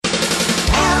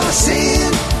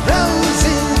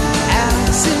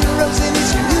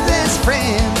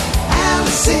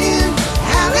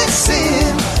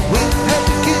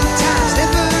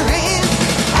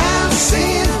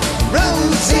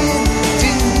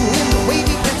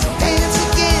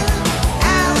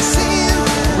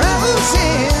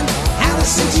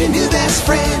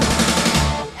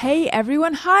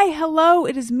everyone. Hi, hello.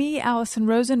 It is me, Allison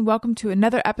Rosen. Welcome to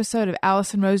another episode of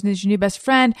Allison Rosen is Your New Best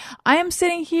Friend. I am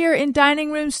sitting here in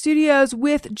Dining Room Studios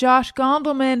with Josh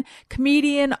Gondelman,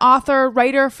 comedian, author,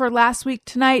 writer for Last Week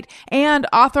Tonight, and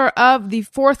author of the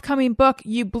forthcoming book,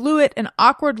 You Blew It, An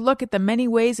Awkward Look at the Many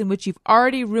Ways in Which You've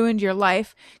Already Ruined Your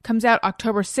Life. Comes out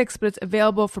October 6th, but it's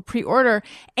available for pre-order.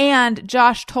 And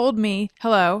Josh told me,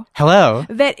 hello,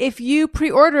 that if you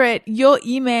pre-order it, you'll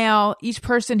email each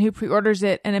person who pre-orders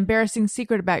it an embarrassing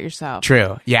secret about yourself.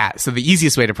 True. Yeah. So the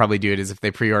easiest way to probably do it is if they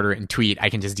pre-order it and tweet, I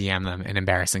can just DM them an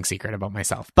embarrassing secret about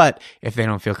myself. But if they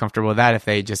don't feel comfortable with that, if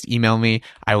they just email me,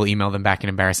 I will email them back an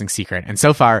embarrassing secret. And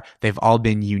so far, they've all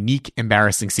been unique,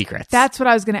 embarrassing secrets. That's what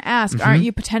I was going to ask. Mm-hmm. Aren't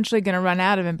you potentially going to run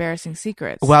out of embarrassing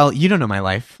secrets? Well, you don't know my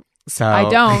life. So I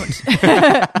don't.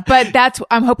 But that's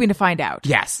I'm hoping to find out.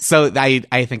 Yes. So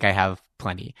I think I have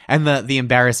plenty. And the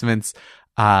embarrassments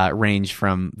range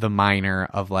from the minor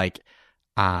of like,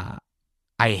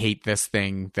 I hate this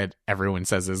thing that everyone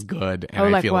says is good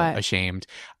and I feel ashamed.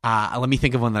 Let me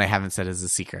think of one that I haven't said as a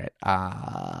secret.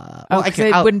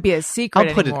 It wouldn't be a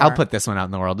secret anymore. I'll put this one out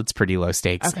in the world. It's pretty low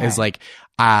stakes. Okay. It's like,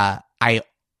 I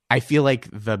feel like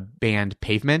the band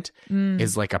Pavement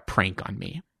is like a prank on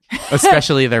me,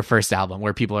 especially their first album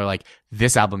where people are like,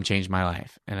 this album changed my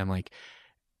life. And I'm like,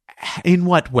 in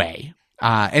what way?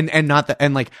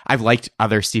 And like I've liked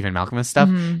other Stephen Malkmus stuff,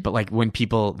 but like when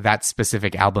people that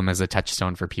specific album as a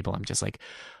touchstone for people, I'm just like,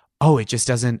 oh, it just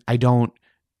doesn't.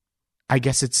 I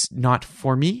guess it's not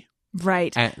for me,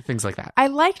 right? Things like that. I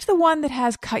liked the one that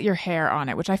has "Cut Your Hair" on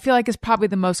it, which I feel like is probably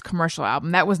the most commercial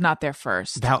album. That was not their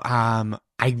first.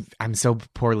 I'm so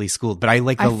poorly schooled, but I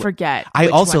forget. I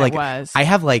also like. I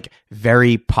have like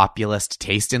very populist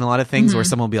taste in a lot of things where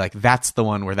someone will be like, "That's the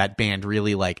one where that band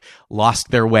really like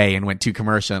lost their way and went too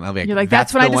commercial." And I'll be like, "You're like,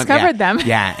 that's when I discovered them."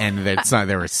 Yeah, and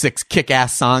there were 6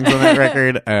 kick-ass songs on that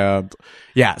record. And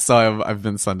yeah, so I've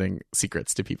been sending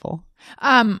secrets to people.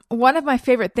 One of my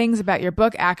favorite things about your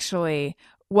book actually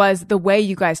was the way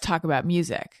you guys talk about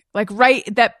music. Like, right,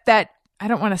 that. I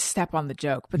don't want to step on the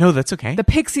joke, but no, that's okay. The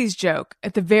Pixies joke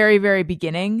at the very, very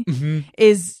beginning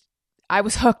is I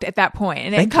was hooked at that point,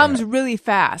 and it comes really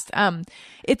fast.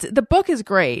 The book is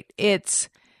great. It's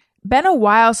been a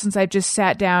while since I've just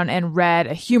sat down and read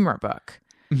a humor book.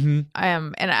 And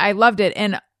I loved it.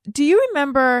 And do you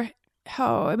remember?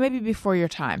 Oh, maybe before your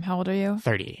time. How old are you?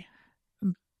 30.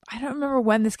 I don't remember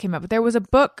when this came out, but there was a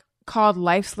book called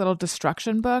Life's Little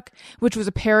Destruction Book, which was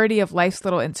a parody of Life's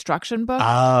Little Instruction Book.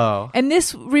 Oh. And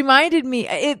this reminded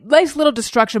me, Life's Little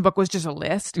Destruction Book was just a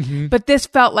list, but this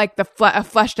felt like a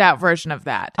fleshed out version of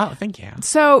that. Oh, thank you.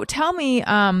 So tell me,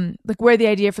 like where the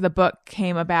idea for the book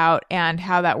came about and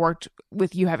how that worked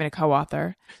with you having a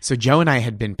co-author. So Joe and I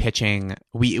had been pitching,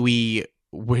 we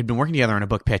had been working together on a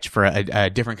book pitch for a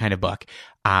different kind of book,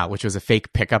 which was a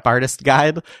fake pickup artist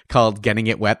guide called Getting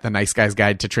It Wet, the Nice Guy's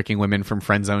Guide to Tricking Women from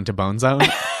Friend Zone to Bone Zone.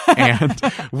 And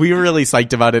we were really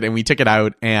psyched about it, and we took it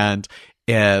out, and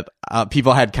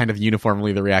people had kind of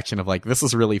uniformly the reaction of like, this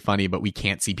is really funny, but we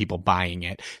can't see people buying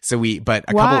it. So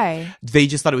Why? They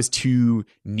just thought it was too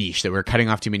niche, that we were cutting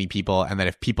off too many people, and that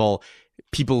if people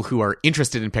who are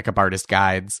interested in pickup artist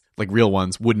guides, like real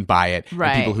ones, wouldn't buy it. Right.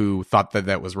 And people who thought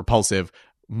that was repulsive,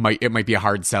 it might be a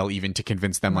hard sell even to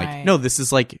convince them, like, no, this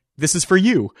is for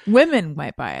you. Women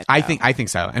might buy it, though. I think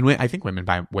so. And I think women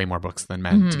buy way more books than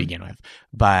men to begin with.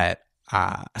 But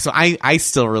so I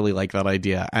still really like that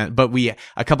idea. But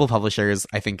a couple of publishers,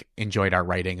 I think, enjoyed our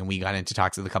writing, and we got into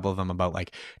talks with a couple of them about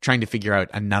like trying to figure out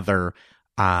another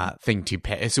thing to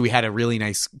pay. So we had a really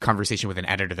nice conversation with an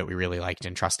editor that we really liked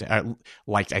and trusted.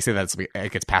 I say that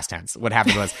like it's past tense. What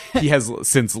happened was he has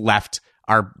since left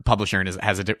our publisher and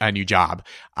has a new job.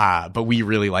 But we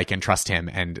really like and trust him,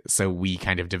 and so we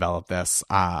kind of developed this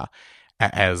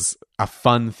as a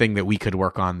fun thing that we could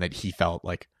work on. That he felt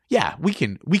like, yeah, we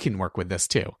can work with this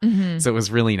too. So it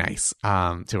was really nice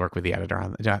to work with the editor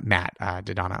on Matt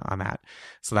Dodonna on that.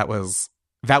 So that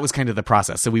was kind of the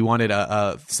process. So we wanted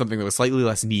something that was slightly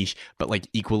less niche, but like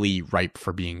equally ripe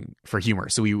for humor.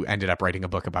 So we ended up writing a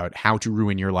book about how to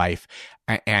ruin your life.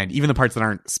 And even the parts that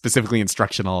aren't specifically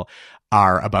instructional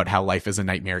are about how life is a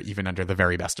nightmare, even under the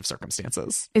very best of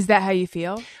circumstances. Is that how you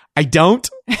feel? I don't,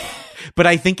 but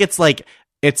I think it's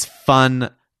fun.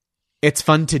 It's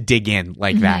fun to dig in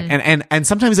like that. And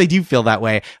sometimes I do feel that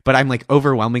way, but I'm like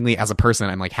overwhelmingly as a person,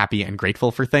 I'm like happy and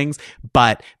grateful for things.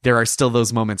 But there are still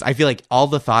those moments. I feel like all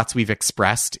the thoughts we've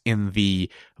expressed in the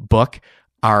book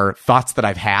are thoughts that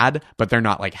I've had, but they're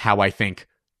not like how I think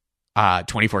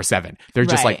 24/7. They're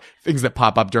just like things that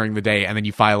pop up during the day, and then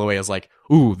you file away as like,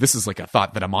 ooh, this is like a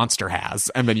thought that a monster has,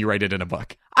 and then you write it in a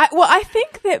book. I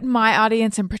think that my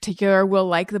audience in particular will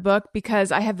like the book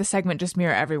because I have the segment Just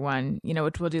Mirror Everyone,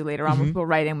 which we'll do later on, where people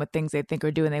write in with things they think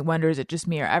or do, and they wonder, is it just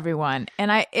me or everyone?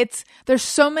 And there's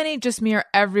so many Just Mirror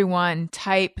Everyone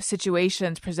type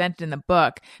situations presented in the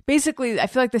book. Basically, I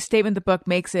feel like the statement the book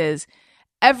makes is,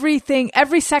 every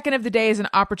second of the day is an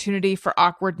opportunity for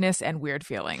awkwardness and weird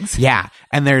feelings. Yeah.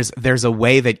 And there's a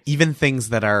way that even things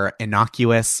that are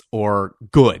innocuous or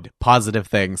good, positive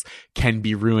things can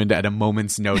be ruined at a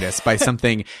moment's notice by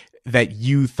something that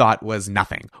you thought was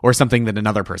nothing, or something that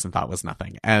another person thought was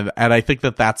nothing. And I think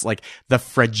that that's like the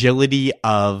fragility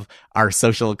of our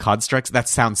social constructs. That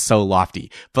sounds so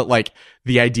lofty, but like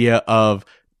the idea of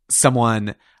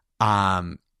someone,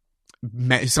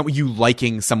 you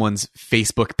liking someone's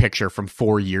Facebook picture from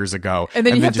 4 years ago. And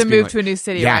then you have to move to a new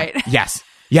city, right? Yes.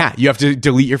 Yeah. You have to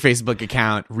delete your Facebook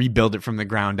account, rebuild it from the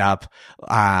ground up,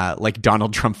 like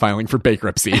Donald Trump filing for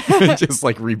bankruptcy, just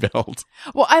like rebuild.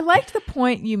 Well, I liked the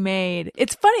point you made.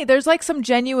 It's funny. There's like some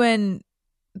genuine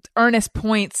earnest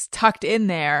points tucked in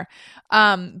there,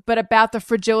 but about the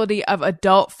fragility of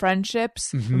adult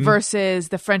friendships versus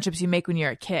the friendships you make when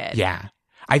you're a kid. Yeah.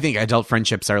 I think adult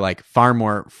friendships are like far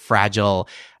more fragile,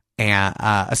 and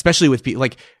especially with people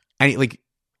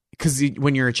because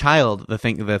when you're a child,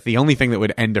 the only thing that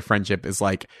would end a friendship is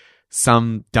like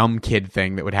some dumb kid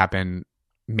thing that would happen,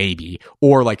 maybe,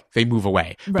 or like they move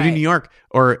away. Right. But in New York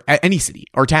or any city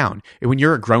or town, when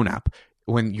you're a grown up,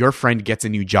 when your friend gets a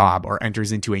new job or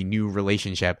enters into a new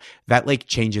relationship, that like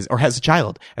changes, or has a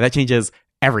child, and that changes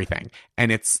everything.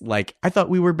 And it's like, I thought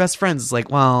we were best friends. It's like,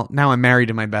 well, now I'm married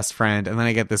to my best friend, and then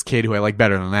I get this kid who I like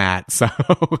better than that. So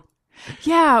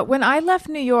yeah, when I left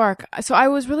New York, so I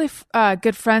was really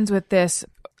good friends with this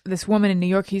woman in New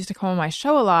York who used to come on my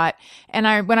show a lot.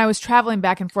 And when I was traveling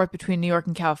back and forth between New York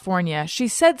and California, she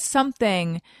said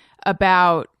something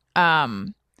about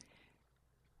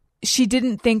she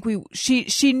didn't think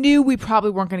she knew we probably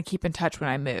weren't going to keep in touch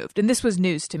when I moved. And this was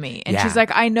news to me. And she's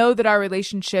like, I know that our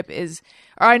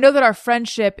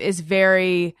friendship is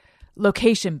very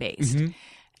location based.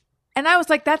 And I was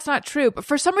like, that's not true. But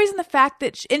for some reason, the fact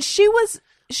that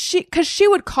because she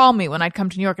would call me when I'd come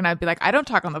to New York, and I'd be like, I don't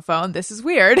talk on the phone. This is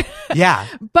weird. Yeah.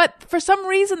 But for some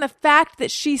reason, the fact that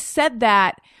she said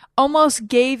that almost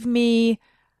gave me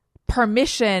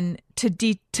permission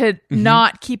to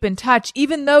not keep in touch,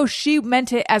 even though she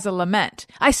meant it as a lament.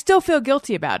 I still feel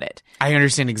guilty about it. I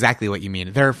understand exactly what you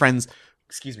mean. There are friends,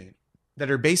 that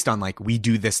are based on like, we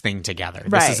do this thing together.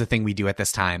 This is a thing we do at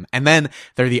this time. And then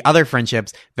there are the other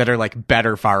friendships that are like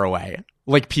better far away.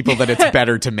 Like people that it's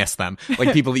better to miss them.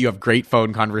 Like people that you have great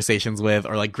phone conversations with,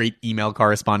 or like great email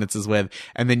correspondences with.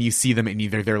 And then you see them and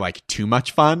either they're like too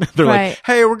much fun. They're like,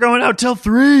 hey, we're going out till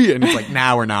 3. And it's like,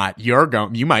 nah, we're not. You're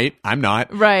going, you might, I'm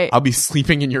not. Right. I'll be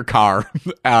sleeping in your car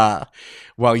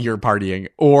while you're partying.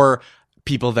 Or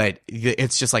people that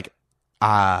it's just like,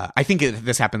 I think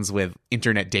this happens with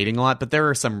internet dating a lot, but there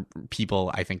are some people,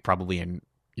 I think probably in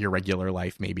your regular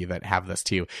life maybe, that have this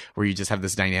too, where you just have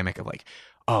this dynamic of like,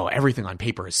 oh, everything on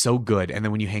paper is so good. And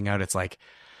then when you hang out, it's like,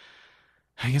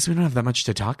 I guess we don't have that much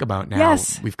to talk about now.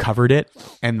 Yes. We've covered it.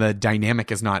 And the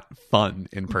dynamic is not fun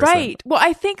in person. Right. Well,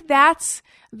 I think that's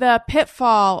the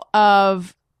pitfall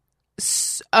of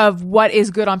what is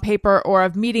good on paper, or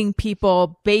of meeting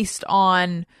people based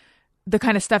on the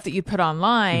kind of stuff that you put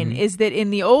online, is that in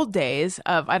the old days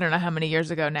of, I don't know how many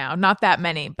years ago now, not that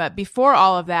many, but before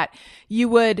all of that,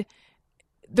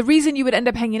 the reason you would end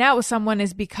up hanging out with someone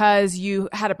is because you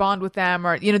had a bond with them,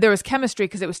 or, there was chemistry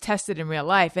because it was tested in real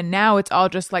life. And now it's all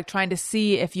just like trying to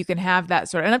see if you can have that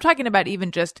sort of, and I'm talking about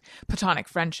even just platonic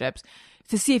friendships,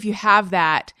 to see if you have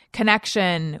that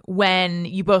connection when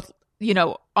you both,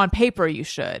 on paper you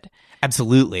should.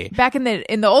 Absolutely. Back in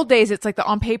the old days, it's like the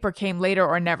on paper came later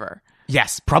or never.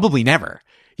 Yes, probably never.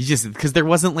 You just, because there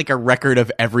wasn't like a record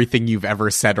of everything you've ever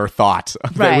said or thought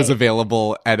that was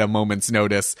available at a moment's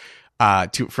notice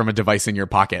from a device in your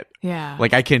pocket. Yeah.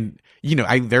 Like I can,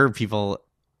 there are people,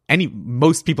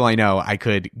 most people I know, I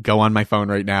could go on my phone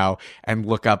right now and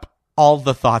look up all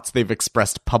the thoughts they've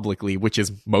expressed publicly, which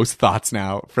is most thoughts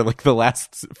now for like the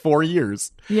last 4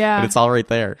 years. Yeah. And it's all right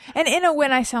there. And in a way,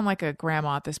 I sound like a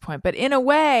grandma at this point, but in a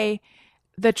way,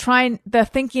 the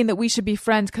thinking that we should be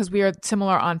friends because we are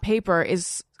similar on paper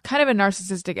is kind of a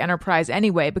narcissistic enterprise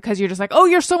anyway, because you're just like, oh,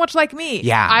 you're so much like me.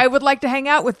 Yeah. I would like to hang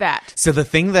out with that. So the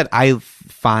thing that I have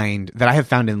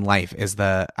found in life is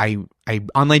I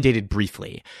online dated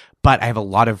briefly, but I have a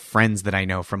lot of friends that I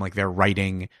know from like their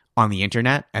writing on the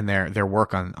internet and their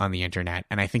work on the internet.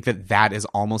 And I think that is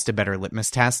almost a better litmus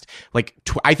test. Like,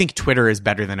 I think Twitter is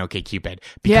better than OkCupid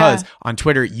because on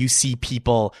Twitter, you see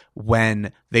people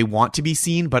when they want to be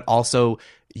seen, but also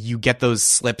you get those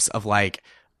slips of like,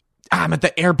 I'm at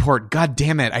the airport. God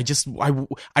damn it.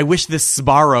 I wish this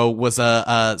Sbarro was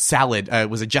a salad,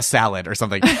 was a just salad or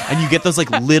something. And you get those like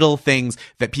little things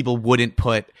that people wouldn't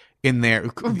put in there.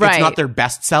 Right. It's not their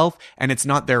best self and it's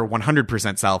not their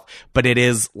 100% self, but it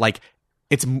is like,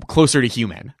 it's closer to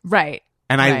human. Right.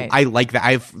 And right. I like that.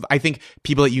 I think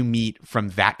people that you meet from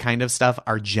that kind of stuff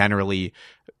are generally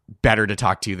better to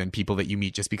talk to than people that you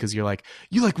meet just because you're like,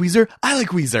 you like Weezer? I like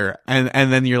Weezer.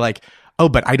 And then you're like, oh,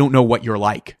 but I don't know what you're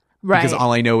like. Right. Because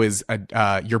all I know is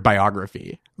your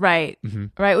biography. Right.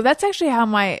 Mm-hmm. Right. Well, that's actually how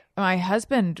my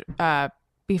husband,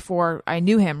 before I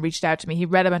knew him, reached out to me. He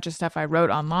read a bunch of stuff I wrote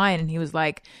online and he was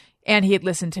like, and he had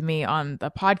listened to me on the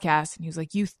podcast and he was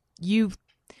like, you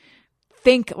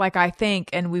think like I think.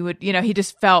 And we would, he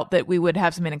just felt that we would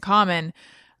have something in common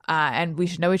and we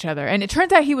should know each other. And it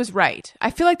turns out he was right.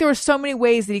 I feel like there were so many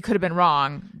ways that he could have been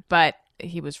wrong, but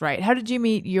he was right. How did you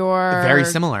meet your... Very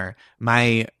similar.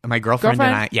 My girlfriend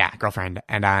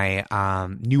and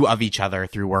I knew of each other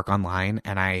through work online,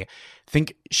 and I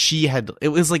think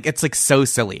it's like so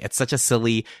silly. It's such a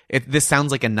silly, this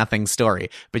sounds like a nothing story,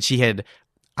 but she had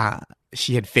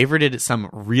favorited some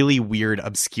really weird,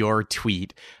 obscure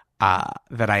tweet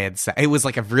that I had said. It was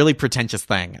like a really pretentious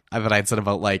thing that I had said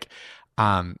about like,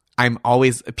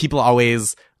 people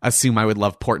always assume I would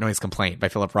love Portnoy's Complaint by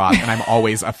Philip Roth, and I'm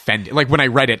always offended. Like when I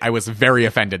read it, I was very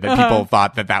offended that people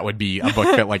thought that would be a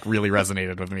book that like really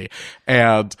resonated with me.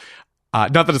 And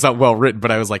not that it's not well written,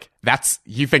 but I was like,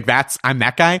 I'm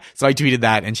that guy? So I tweeted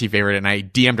that and she favored it and I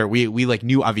DM'd her. We like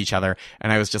knew of each other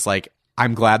and I was just like,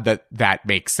 I'm glad that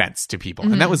makes sense to people.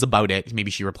 Mm-hmm. And that was about it.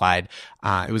 Maybe she replied.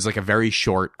 It was like a very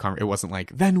short it wasn't like,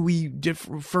 then we did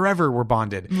forever, we're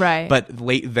bonded. Right. But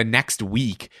the next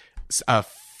week,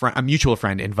 a mutual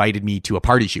friend invited me to a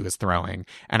party she was throwing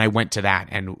and I went to that.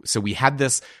 And so we had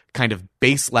this kind of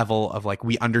base level of like,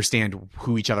 we understand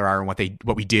who each other are and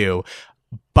what we do,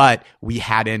 but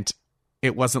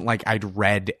it wasn't like I'd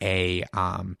read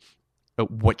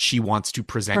what she wants to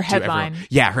present her to headline. Everyone.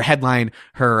 Yeah, her headline,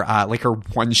 her like her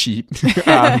one sheet. So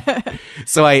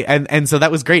so that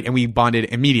was great and we bonded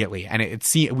immediately and it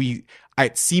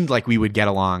seemed like we would get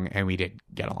along and we did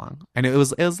get along and it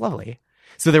was lovely.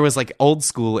 So there was like old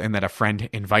school in that a friend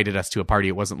invited us to a party.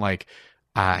 It wasn't like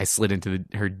I slid into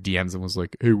her DMs and was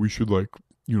like, hey, we should like,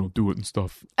 do it and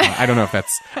stuff. I don't know if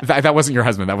that wasn't your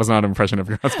husband. That was not an impression of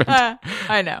your husband.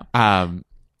 I know.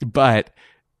 But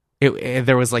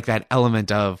there was like that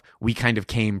element of we kind of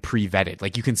came pre-vetted.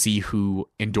 Like you can see who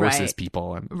endorses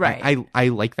people. And right. I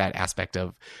like that aspect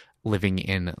of living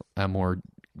in a more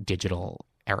digital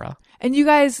era. And you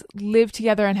guys live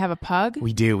together and have a pug?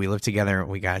 We do. We live together.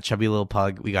 We got a chubby little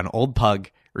pug. We got an old pug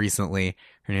recently.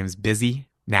 Her name's Busy.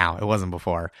 Now, it wasn't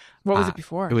before. What was it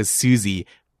before? It was Susie,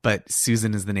 but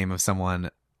Susan is the name of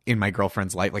someone in my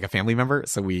girlfriend's life, like a family member.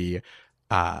 So we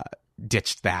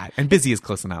ditched that. And Busy is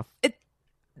close enough.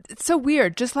 It's so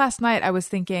weird. Just last night, I was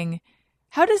thinking,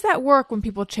 how does that work when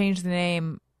people change the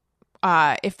name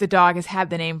if the dog has had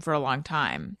the name for a long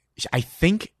time? I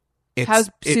think...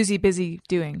 How's Susie Busy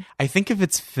doing? I think if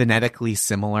it's phonetically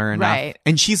similar enough. Right.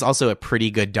 And she's also a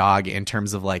pretty good dog in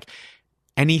terms of like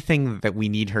anything that we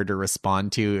need her to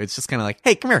respond to. It's just kind of like,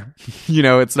 hey, come here.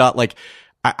 It's not like,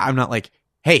 I'm not like,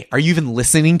 hey, are you even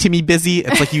listening to me, Busy?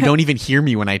 It's like, you don't even hear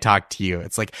me when I talk to you.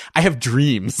 It's like, I have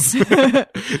dreams.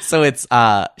 So it's,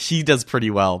 she does pretty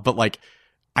well. But like,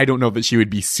 I don't know that she would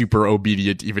be super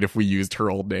obedient even if we used her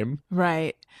old name.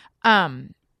 Right.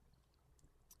 And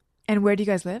where do you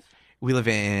guys live? We live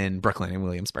in Brooklyn, in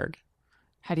Williamsburg.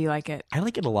 How do you like it? I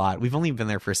like it a lot. We've only been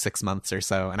there for 6 months or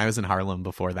so, and I was in Harlem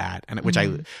before that, which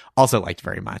I also liked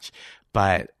very much.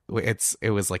 But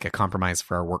it was like a compromise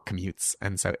for our work commutes,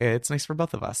 and so it's nice for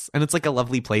both of us. And it's like a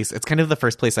lovely place. It's kind of the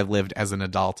first place I've lived as an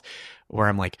adult where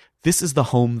I'm like, this is the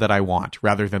home that I want,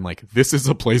 rather than like, this is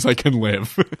a place I can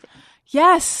live.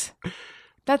 Yes.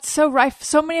 That's so right.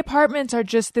 So many apartments are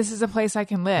just, this is a place I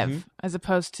can live, as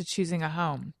opposed to choosing a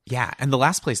home. Yeah. And the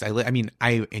last place I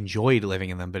I enjoyed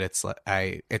living in them, but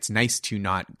it's nice to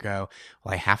not go,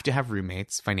 well, I have to have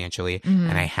roommates financially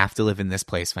and I have to live in this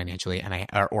place financially and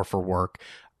or for work.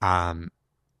 And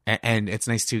it's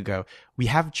nice to go, we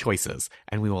have choices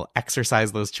and we will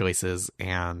exercise those choices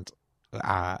and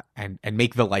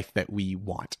make the life that we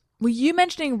want. Well, you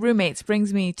mentioning roommates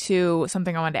brings me to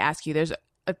something I wanted to ask you. There's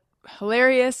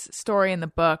hilarious story in the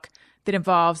book that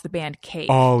involves the band Cake.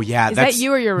 Oh yeah, is that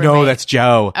you or your roommate? No, that's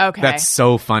Joe. Okay, that's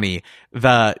so funny.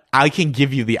 I can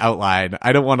give you the outline.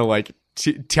 I don't want to like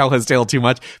tell his tale too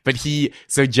much, but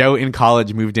Joe in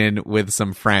college moved in with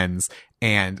some friends,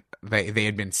 and they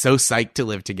had been so psyched to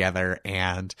live together,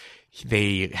 and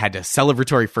they had a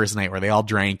celebratory first night where they all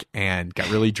drank and got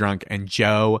really drunk, and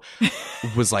Joe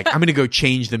was like, I'm going to go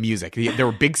change the music. There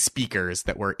were big speakers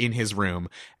that were in his room,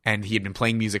 and he had been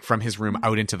playing music from his room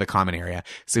out into the common area.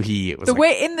 So he was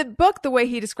way in the book, the way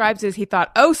he describes it is he thought,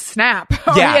 oh snap,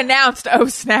 or he announced, oh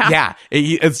snap. Yeah.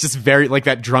 It's just very like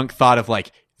that drunk thought of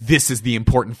like, this is the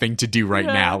important thing to do right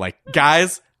now. Like,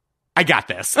 guys, I got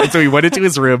this. And so he went into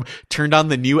his room, turned on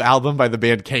the new album by the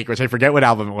band Cake, which I forget what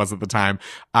album it was at the time.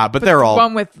 But they're all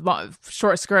one with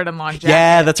short skirt and long jacket.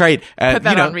 Yeah, that's right. Put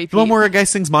that on repeat. The one where a guy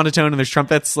sings monotone and there's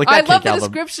trumpets. Like I that love the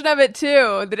album. description of it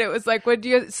too. That it was like,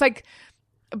 it's like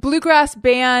a bluegrass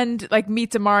band like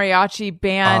meets a mariachi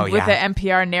band with an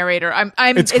NPR narrator.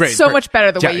 It's great. So much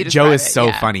better the way you describe Joe is it.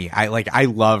 so funny. I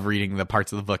love reading the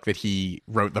parts of the book that he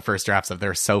wrote the first drafts of.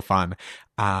 They're so fun.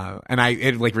 And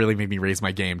it like really made me raise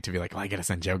my game to be like, well, I gotta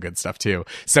send Joe good stuff too.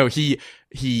 So he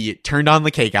turned on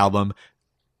the Cake album,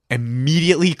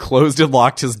 immediately closed and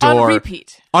locked his door.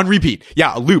 On repeat.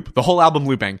 Yeah, a loop. The whole album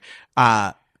looping.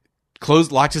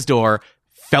 Locked his door,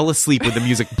 fell asleep with the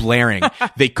music blaring.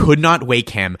 They could not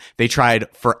wake him. They tried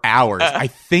for hours. I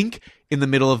think in the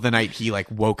middle of the night, he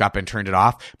like woke up and turned it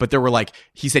off. But there were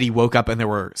he said he woke up and there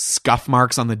were scuff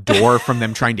marks on the door from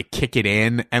them trying to kick it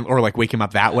in or like wake him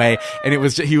up that way. And it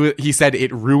was, he said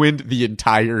it ruined the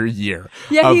entire year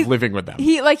of living with them.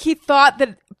 He thought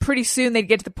that pretty soon they'd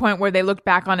get to the point where they looked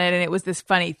back on it and it was this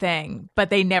funny thing, but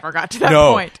they never got to that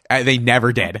point. They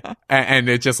never did. And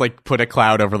it just like put a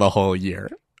cloud over the whole year.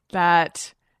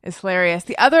 That is hilarious.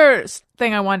 The other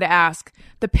thing I wanted to ask,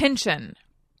 the pension.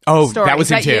 Oh, story. That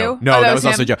was him too. You? No, that was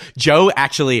him? Also Joe. Joe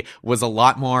actually was a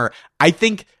lot more, I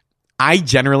think I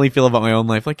generally feel about my own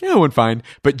life like, yeah, it went fine.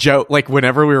 But Joe, like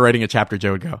whenever we were writing a chapter,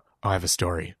 Joe would go, oh, I have a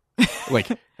story. Like,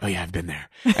 oh yeah, I've been there.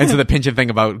 And so the pension thing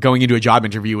about going into a job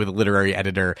interview with a literary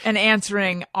editor. And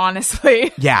answering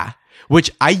honestly. Yeah.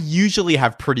 Which I usually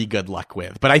have pretty good luck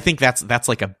with. But I think that's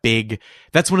like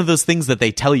that's one of those things that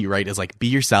they tell you, right? Is like, be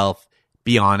yourself.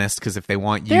 Be honest, because if they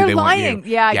want you, they lying. Want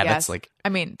you. Yeah, I guess. That's like. I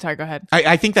mean, sorry, go ahead.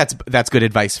 I think that's good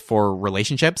advice for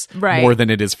relationships, right, more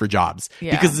than it is for jobs.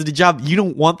 Yeah. Because the job, you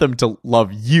don't want them to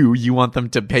love you. You want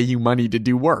them to pay you money to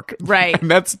do work. Right.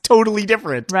 And that's totally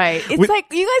different. Right. It's like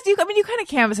you kind of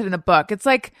canvas it in the book. It's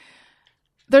like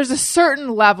there's a certain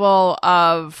level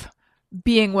of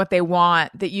being what they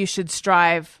want that you should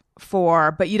strive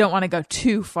for, but you don't want to go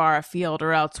too far afield,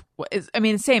 or else.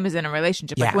 Same as in a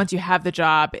relationship. Like once you have the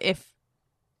job,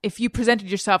 if you presented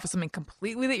yourself as something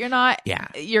completely that you're not,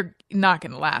 you're not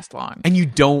going to last long. And you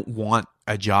don't want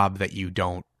a job that you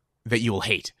will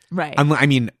hate. Right. I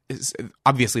mean,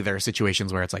 obviously there are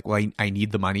situations where it's like, well, I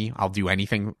need the money. I'll do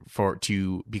anything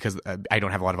because I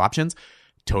don't have a lot of options.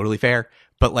 Totally fair.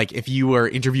 But like if you were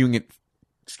interviewing at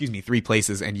 3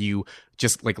 places and you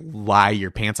just like lie your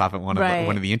pants off at one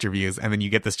of the interviews, and then you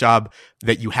get this job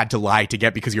that you had to lie to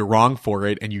get because you're wrong for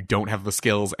it and you don't have the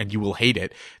skills and you will hate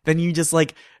it, then you just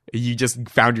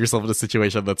found yourself in a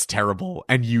situation that's terrible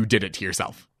and you did it to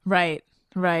yourself. Right.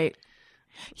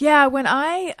 Yeah. When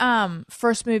I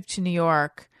first moved to New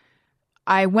York,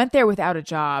 I went there without a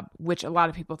job, which a lot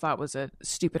of people thought was a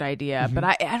stupid idea, but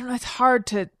I don't know, it's hard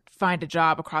to find a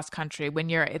job across country when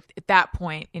you're at that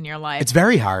point in your life. It's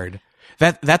very hard.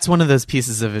 That's one of those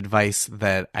pieces of advice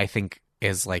that I think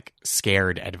is like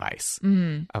scared advice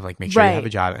of like, make sure you have a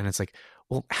job. And it's like,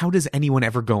 well, how does anyone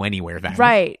ever go anywhere then?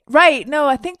 Right. No,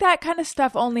 I think that kind of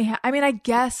stuff only, I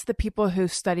guess the people who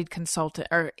studied consultant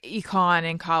or econ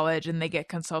in college and they get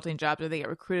consulting jobs or they get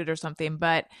recruited or something.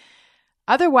 But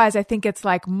otherwise, I think it's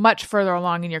like much further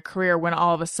along in your career when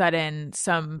all of a sudden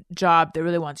some job that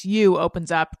really wants you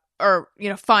opens up or,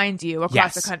 finds you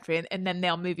across the country and then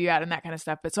they'll move you out and that kind of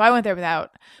stuff. But so I went there without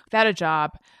a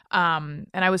job. And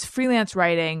I was freelance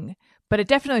writing, but it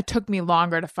definitely took me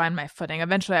longer to find my footing.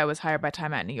 Eventually I was hired by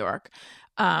Time Out New York.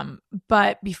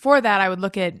 But before that I would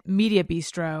look at Media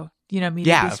Bistro, Media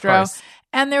Bistro. Of course.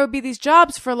 And there would be these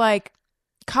jobs for like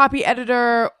copy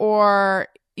editor or,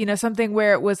 something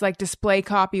where it was like display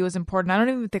copy was important. I don't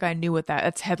even think I knew what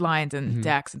that's headlines and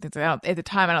decks and things like that. At the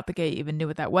time, I don't think I even knew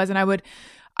what that was. And I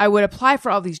would apply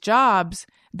for all these jobs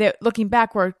that looking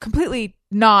back were completely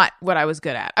not what I was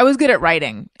good at. I was good at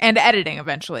writing and editing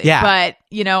eventually. Yeah. But,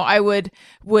 I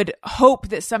would hope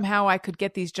that somehow I could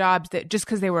get these jobs that just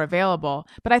because they were available.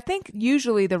 But I think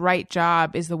usually the right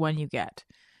job is the one you get.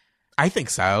 I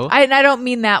think so. I don't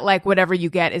mean that like whatever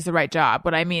you get is the right job.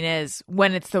 What I mean is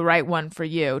when it's the right one for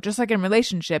you, just like in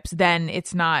relationships, then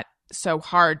it's not so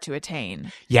hard to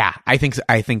attain. Yeah, I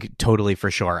think totally for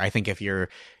sure. I think if you're,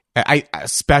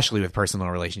 especially with personal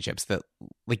relationships, that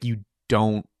like you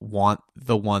don't want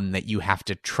the one that you have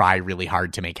to try really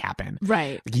hard to make happen.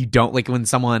 Right. You don't like when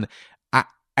someone,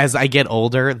 as I get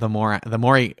older, the more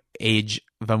I age,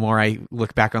 the more I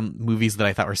look back on movies that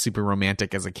I thought were super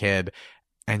romantic as a kid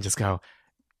and just go,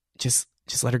 just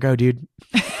let her go, dude.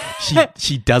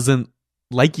 She doesn't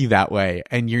like you that way,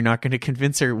 and you're not going to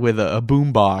convince her with a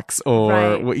boombox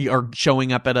or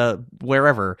showing up at a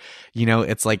wherever. You know,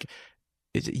 it's like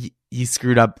you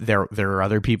screwed up. There are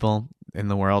other people in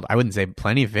the world. I wouldn't say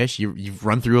plenty of fish. You've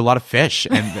run through a lot of fish,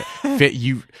 and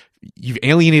you've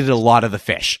alienated a lot of the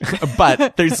fish,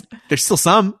 but there's still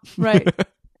some. Right.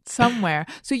 Somewhere.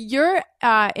 So you're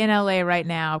in LA right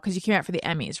now because you came out for the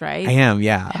Emmys, right? I am,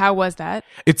 yeah. How was that?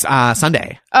 It's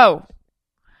Sunday. Oh,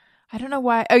 I don't know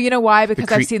why. Oh, you know why?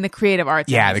 Because I've seen the Creative Arts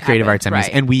Emmys. Yeah, the Creative Arts Emmys. Right.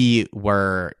 And we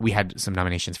had some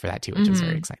nominations for that too, which was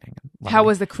very exciting. How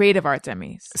was the Creative Arts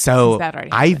Emmys? So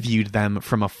I viewed them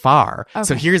from afar. Okay.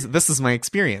 So this is my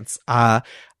experience. I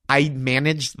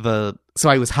managed so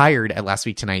I was hired at Last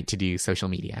Week Tonight to do social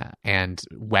media and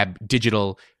web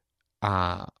digital,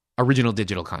 original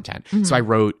digital content. Mm-hmm. So I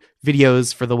wrote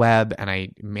videos for the web and I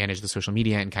managed the social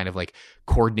media and kind of like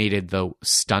coordinated the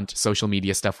stunt social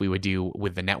media stuff we would do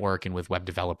with the network and with web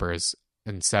developers.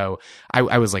 And so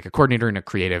I was like a coordinator and a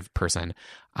creative person,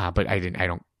 but I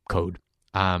don't code.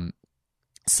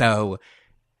 So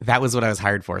that was what I was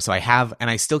hired for. So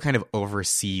I still kind of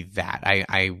oversee that.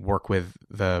 I work with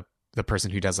the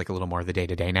person who does like a little more of the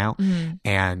day-to-day now. Mm-hmm.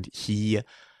 And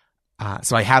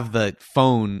so I have the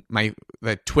phone,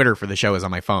 the Twitter for the show is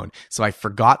on my phone. So I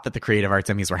forgot that the Creative Arts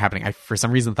Emmys were happening. I, for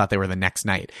some reason, thought they were the next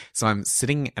night. So I'm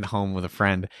sitting at home with a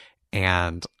friend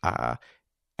and I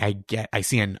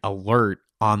see an alert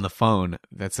on the phone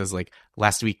that says like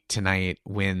Last Week Tonight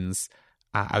wins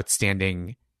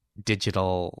Outstanding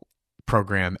Digital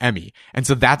Program Emmy. And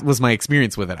so that was my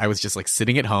experience with it. I was just like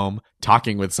sitting at home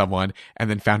talking with someone and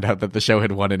then found out that the show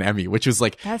had won an Emmy, which was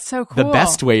like that's so cool. The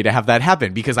best way to have that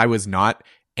happen because I was not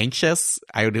anxious.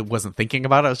 I wasn't thinking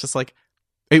about it. I was just like,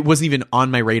 it wasn't even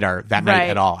on my radar that night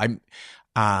at all.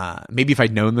 Maybe if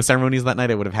I'd known the ceremonies that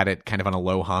night, I would have had it kind of on a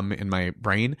low hum in my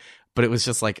brain, but it was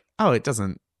just like, oh, it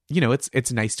doesn't,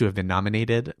 it's nice to have been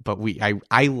nominated, but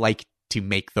I like to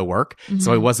make the work. Mm-hmm.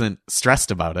 So I wasn't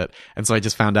stressed about it. And so I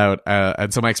just found out.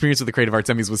 And so my experience with the Creative Arts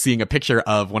Emmys was seeing a picture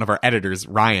of one of our editors,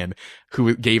 Ryan,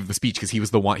 who gave the speech because he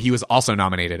was the one, he was also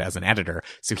nominated as an editor.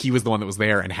 So he was the one that was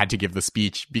there and had to give the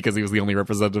speech because he was the only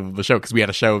representative of the show because we had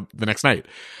a show the next night.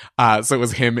 So it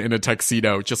was him in a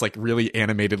tuxedo, just like really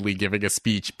animatedly giving a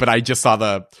speech, but I just saw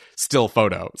the still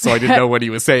photo. So I didn't know what he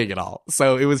was saying at all.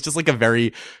 So it was just like a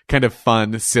very kind of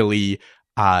fun, silly,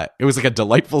 it was like a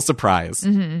delightful surprise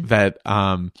that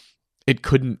it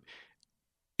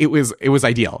was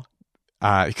ideal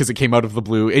because it came out of the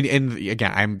blue. And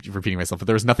again, I'm repeating myself, but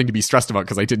there was nothing to be stressed about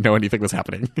because I didn't know anything was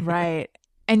happening. Right.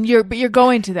 And you're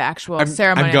going to the actual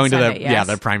ceremony. I'm going on to Sunday, yes.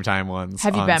 the primetime ones.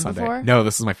 Have you been Sunday. before? No,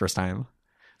 this is my first time.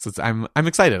 So I'm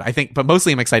excited. I think, but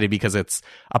mostly I'm excited because it's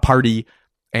a party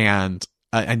and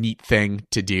a neat thing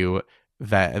to do.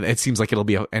 That it seems like it'll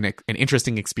be an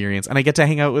interesting experience, and I get to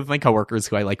hang out with my coworkers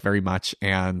who I like very much,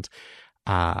 and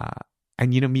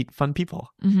meet fun people.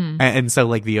 Mm-hmm. And so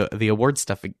like the award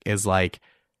stuff is like,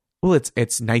 well,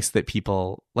 it's nice that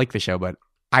people like the show, but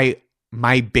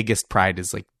my biggest pride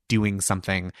is like doing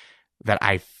something that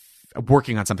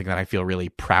working on something that I feel really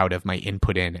proud of my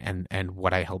input in and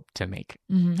what I hope to make.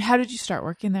 Mm-hmm. How did you start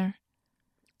working there?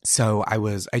 So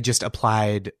I just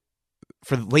applied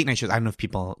for the late night shows. I don't know if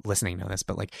people listening know this,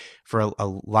 but like for a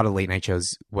lot of late night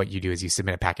shows, what you do is you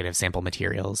submit a packet of sample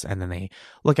materials and then they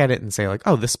look at it and say like,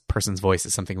 oh, this person's voice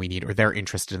is something we need, or they're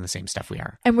interested in the same stuff we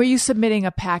are. And were you submitting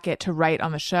a packet to write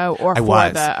on the show or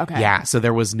okay. Yeah. So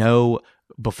there was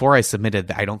before I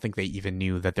submitted, I don't think they even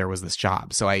knew that there was this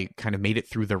job. So I kind of made it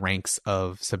through the ranks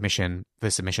of the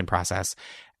submission process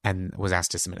and was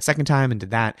asked to submit a second time and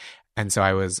did that. And so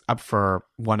I was up for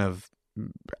one of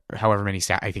however many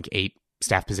staff, I think 8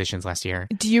 staff positions last year.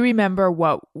 Do you remember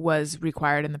what was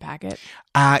required in the packet?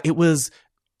 It was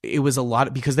a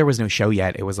lot because there was no show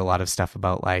yet. It was a lot of stuff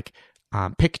about like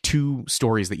pick 2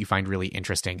 stories that you find really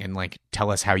interesting and like tell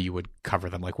us how you would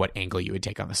cover them, like what angle you would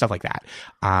take on them, stuff like that.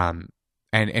 And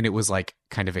it was like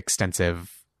kind of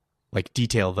extensive, like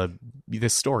detail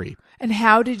this story. And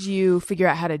how did you figure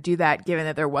out how to do that given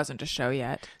that there wasn't a show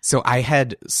yet? So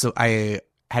I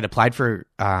had applied for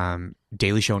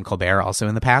Daily Show and Colbert also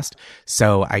in the past.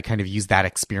 So I kind of used that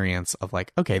experience of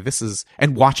like, okay, this is,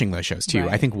 and watching those shows too.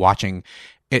 Right. I think watching,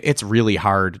 it's really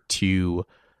hard to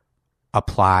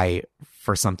apply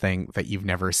for something that you've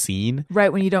never seen.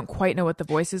 Right, when you don't quite know what the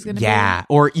voice is going to be. Yeah.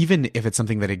 Or even if it's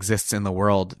something that exists in the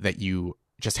world that you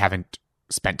just haven't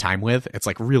spent time with, it's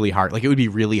like really hard. Like it would be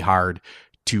really hard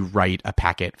to write a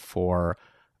packet for,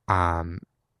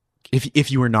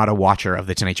 if you were not a watcher of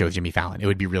The Tonight Show with Jimmy Fallon, it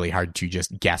would be really hard to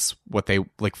just guess what they,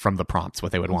 like from the prompts,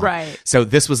 what they would want. Right. So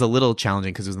this was a little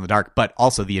challenging because it was in the dark, but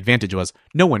also the advantage was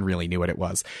no one really knew what it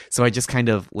was. So I just kind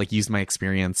of like used my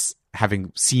experience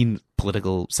having seen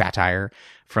political satire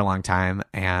for a long time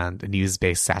and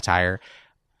news-based satire.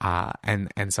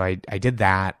 And so I did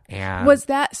that. And was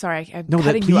that, sorry, I'm No,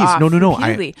 cutting please. you off. No.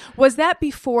 repeatedly. Was that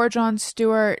before Jon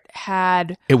Stewart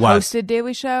had It was. hosted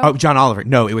Daily Show? Oh, John Oliver.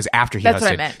 No, it was after he That's hosted.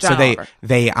 what I meant, So John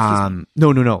they Oliver.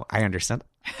 no, I understand.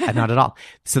 Not at all.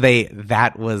 So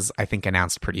that was, I think,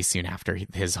 announced pretty soon after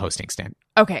his hosting stint.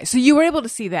 Okay, so you were able to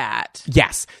see that.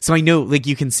 Yes. So I know, like,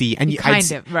 you can see, and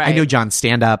Right. I know John's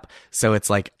stand up. So it's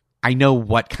like, I know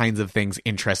what kinds of things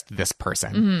interest this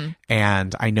person. Mm-hmm.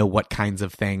 And I know what kinds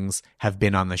of things have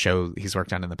been on the show he's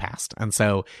worked on in the past. And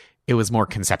so it was more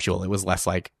conceptual. It was less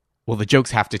like, well, the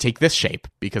jokes have to take this shape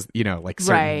because, you know, like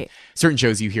certain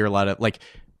shows you hear a lot of, like,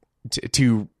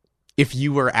 if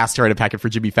you were asked to write a packet for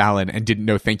Jimmy Fallon and didn't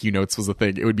know thank you notes was a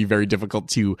thing, it would be very difficult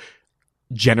to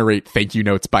generate thank you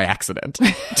notes by accident.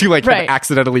 To like have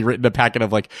accidentally written a packet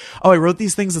of like, oh, I wrote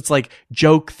these things. It's like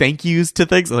joke thank yous to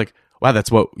things. Like, wow,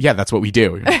 that's what we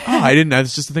do. Like, oh, I didn't know.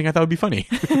 It's just a thing I thought would be funny.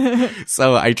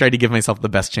 So I tried to give myself the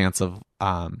best chance of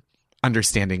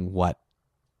understanding what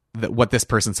this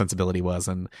person's sensibility was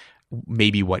and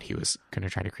maybe what he was going to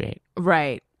try to create.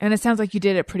 Right. And it sounds like you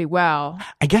did it pretty well.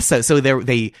 I guess so. So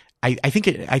I think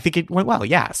it went well.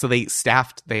 Yeah. So they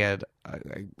had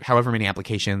however many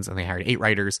applications and they hired 8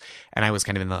 writers and I was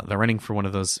kind of in the running for one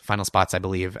of those final spots, I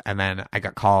believe. And then I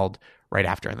got called right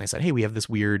after and they said, hey, we have this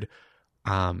weird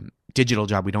digital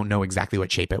job. We don't know exactly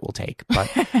what shape it will take,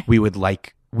 but we would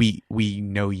like, we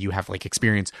know you have like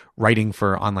experience writing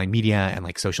for online media and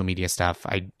like social media stuff.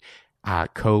 I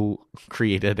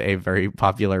co-created a very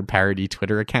popular parody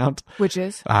Twitter account, which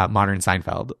is Modern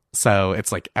Seinfeld. So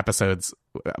it's like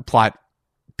plot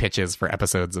pitches for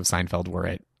episodes of Seinfeld were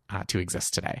it to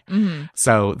exist today. Mm-hmm.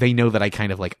 So they know that I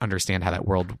kind of like understand how that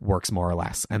world works more or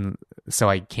less. And so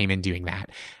I came in doing that.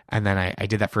 And then I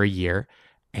did that for a year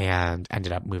and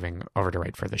ended up moving over to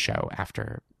write for the show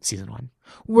after season 1.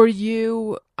 Were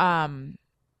you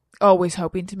always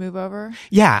hoping to move over?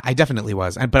 Yeah, I definitely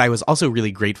was. But I was also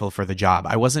really grateful for the job.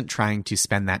 I wasn't trying to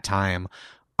spend that time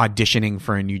auditioning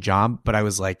for a new job, but I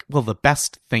was like, well, the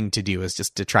best thing to do is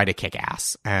just to try to kick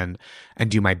ass and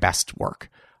do my best work,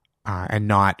 and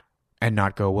not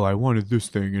go, well, I wanted this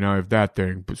thing and I have that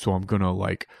thing, but so I'm gonna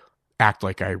like act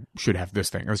like I should have this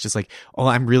thing. I was just like, well,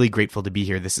 I'm really grateful to be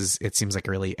here. It seems like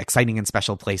a really exciting and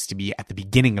special place to be at the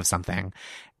beginning of something,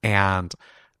 and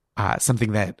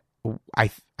something that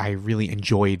I really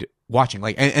enjoyed watching.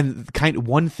 Like, and kind of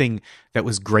one thing that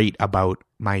was great about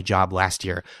my job last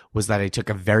year was that I took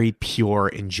a very pure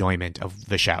enjoyment of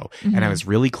the show, mm-hmm. and I was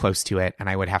really close to it, and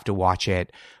I would have to watch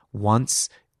it once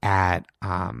at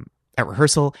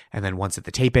rehearsal and then once at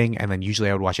the taping, and then usually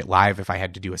I would watch it live if I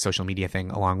had to do a social media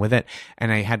thing along with it.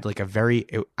 And I had like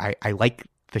I like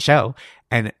the show,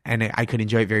 and I could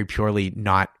enjoy it very purely,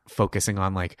 not focusing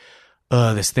on like,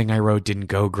 this thing I wrote didn't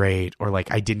go great, or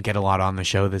like I didn't get a lot on the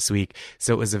show this week.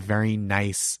 So it was a very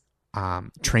nice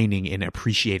training in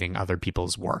appreciating other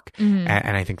people's work, mm-hmm.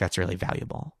 and I think that's really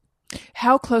valuable.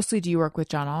 How closely do you work with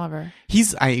John Oliver? We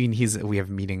have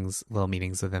little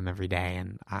meetings with him every day,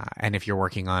 and if you're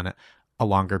working on a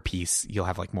longer piece, you'll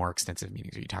have like more extensive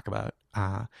meetings where you talk about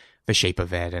the shape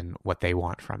of it and what they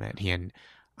want from it. He and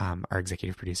our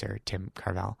executive producer Tim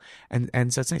Carvel,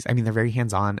 and so it's nice. I mean, they're very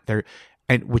hands on.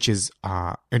 Which is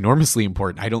enormously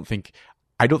important. I don't think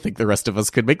the rest of us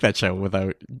could make that show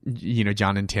without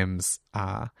John and Tim's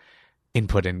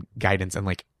input and guidance, and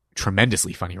like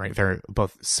tremendously funny, right? They're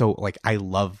both so like, I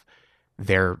love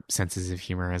their senses of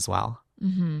humor as well.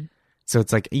 Mm-hmm. So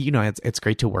it's like, it's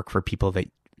great to work for people that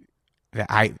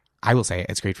I will say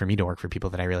it's great for me to work for people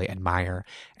that I really admire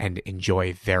and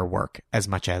enjoy their work as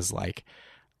much as like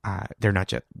they're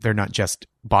not just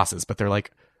bosses, but they're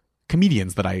like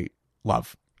comedians that I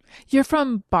love. You're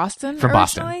from Boston? From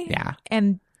originally? Boston, yeah.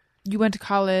 And You went to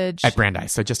college at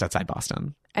Brandeis, so just outside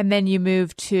Boston. And then you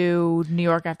moved to New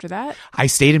York after that? I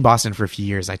stayed in Boston for a few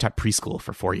years. I taught preschool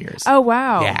for 4 years. Oh,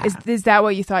 wow. Yeah. Is that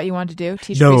what you thought you wanted to do?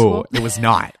 Teach no, preschool? It was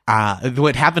not.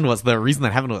 What happened was, the reason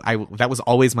that happened was that was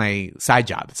always my side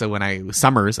job. So when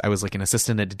summers, I was like an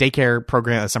assistant at a daycare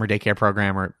program, a summer daycare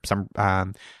program, or some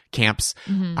camps.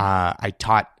 Mm-hmm. I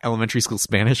taught elementary school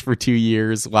Spanish for 2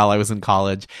 years while I was in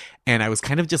college. And I was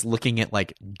kind of just looking at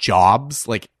like jobs,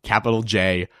 like capital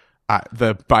J,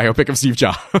 the biopic of Steve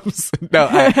Jobs. No,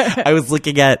 I was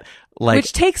looking at like,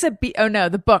 which takes a beat. Oh no,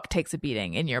 the book takes a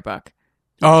beating in your book.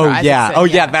 Oh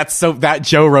yeah. That's that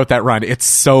Joe wrote that run. It's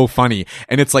so funny.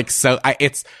 And it's like,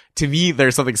 it's, to me,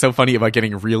 there's something so funny about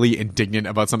getting really indignant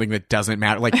about something that doesn't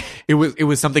matter. Like it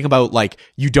was something about like,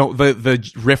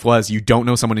 the riff was, you don't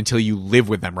know someone until you live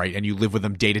with them, right? And you live with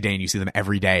them day to day and you see them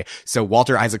every day. So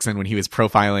Walter Isaacson, when he was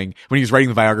writing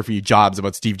the biography Jobs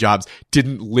about Steve Jobs,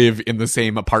 didn't live in the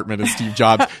same apartment as Steve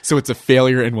Jobs. So it's a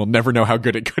failure and we'll never know how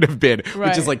good it could have been,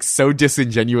 which is like so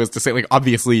disingenuous to say. Like,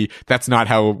 obviously that's not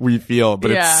how we feel,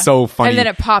 but it's so funny. And then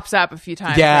it pops up a few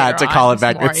times. Yeah, to call it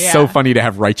back. More, it's so funny to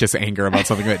have righteous anger about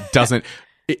something that doesn't,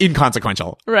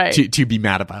 inconsequential, right? To be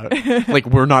mad about. Like,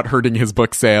 we're not hurting his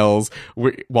book sales.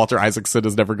 Walter Isaacson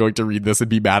is never going to read this and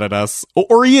be mad at us,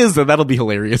 or he is, and that'll be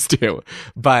hilarious too.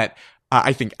 But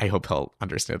I hope he'll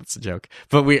understand it's a joke.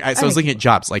 But I was looking at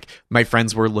jobs. Like, my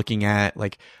friends were looking at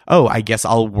like, oh, I guess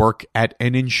I'll work at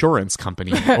an insurance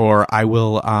company, or I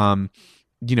will,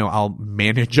 I'll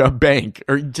manage a bank,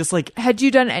 or just like. Had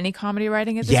you done any comedy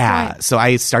writing at this point? Yeah. So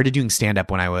I started doing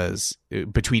stand-up when I was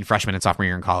between freshman and sophomore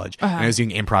year in college. And I was doing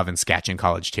improv and sketch in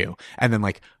college too. And then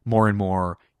like more and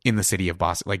more in the city of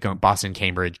Boston, like Boston,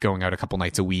 Cambridge, going out a couple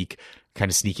nights a week,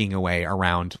 kind of sneaking away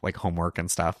around like homework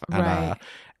and stuff, and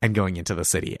going into the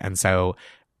city. And so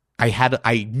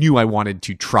I knew I wanted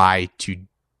to try to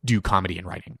do comedy and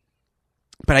writing.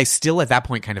 But I still at that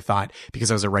point kind of thought,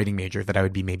 because I was a writing major, that I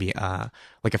would be maybe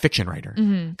like a fiction writer.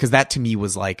 Because that to me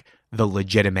was like the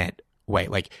legitimate way.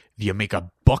 Like, you make a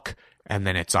book and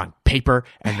then it's on paper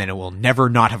and then it will never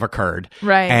not have occurred.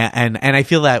 Right. And I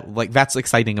feel that like that's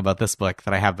exciting about this book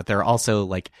that I have. But there are also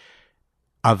like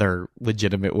other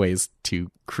legitimate ways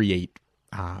to create,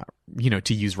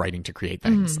 to use writing to create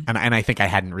things. And I think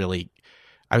I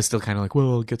was still kind of like,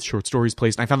 well, I'll get short stories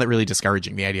placed. And I found that really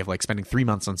discouraging, the idea of like spending 3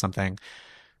 months on something,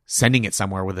 sending it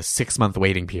somewhere with a 6-month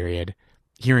waiting period,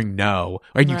 hearing no,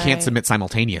 and you can't submit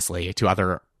simultaneously to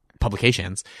other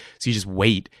publications. So you just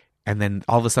wait. And then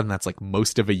all of a sudden that's like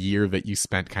most of a year that you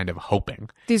spent kind of hoping.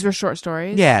 These were short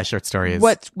stories? Yeah, short stories.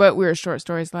 What were short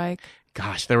stories like?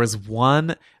 Gosh, there was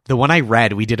one, the one I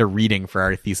read, we did a reading for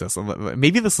our thesis.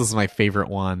 Maybe this is my favorite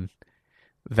one.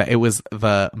 That it was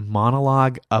the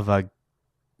monologue of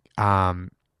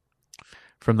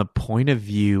from the point of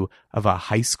view of a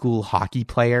high school hockey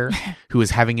player who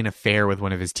was having an affair with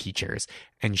one of his teachers.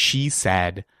 And she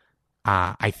said,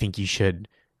 I think you should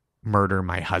murder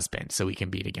my husband so we can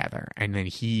be together. And then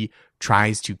he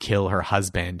tries to kill her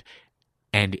husband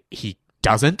and he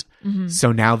doesn't.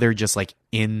 So now they're just like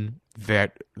in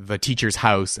the teacher's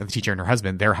house, and the teacher and her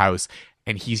husband, their house.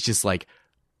 And he's just like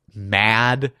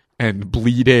mad and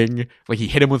bleeding, like he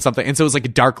hit him with something. And so it was like a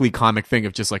darkly comic thing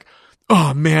of just like,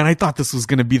 oh man, I thought this was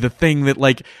going to be the thing that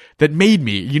like, that made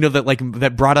me,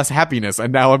 that brought us happiness.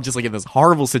 And now I'm just like in this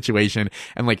horrible situation.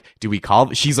 And like,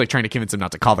 she's like trying to convince him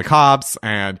not to call the cops.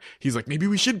 And he's like, maybe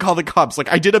we should call the cops.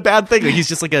 Like, I did a bad thing. Like, he's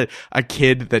just like a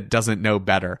kid that doesn't know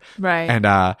better. Right.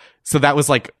 And, so that was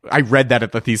like, I read that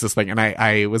at the thesis thing, and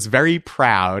I was very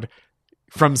proud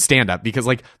from stand-up, because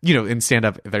like, in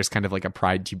stand-up there's kind of like a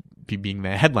pride to being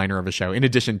the headliner of a show, in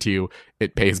addition to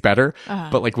it pays better.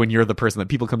 But like when you're the person that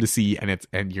people come to see,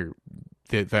 and you're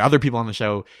the other people on the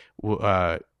show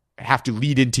have to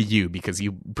lead into you because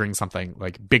you bring something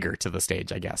like bigger to the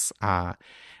stage, I guess, and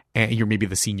you're maybe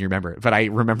the senior member. But I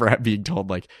remember being told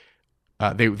like,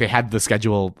 they had the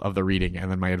schedule of the reading, and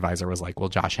then my advisor was like, well,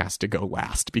 Josh has to go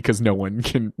last because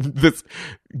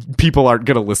people aren't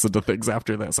going to listen to things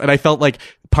after this. And I felt like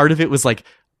part of it was like,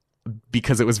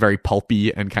 because it was very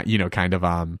pulpy and kind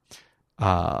of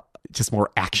just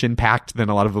more action packed than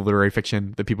a lot of the literary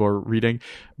fiction that people were reading.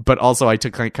 But also I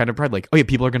took kind of pride, like, oh yeah,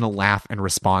 people are going to laugh and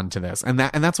respond to this. And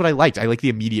that's what I liked. I like the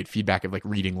immediate feedback of like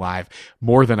reading live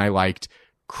more than I liked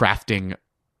crafting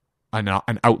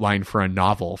an outline for a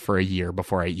novel for a year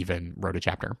before I even wrote a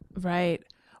chapter. Right.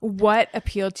 What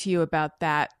appealed to you about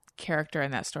that character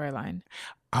and that storyline?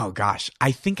 Oh gosh,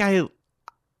 I think I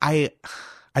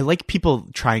like people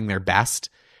trying their best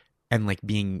and like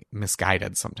being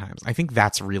misguided sometimes. I think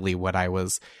that's really what I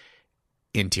was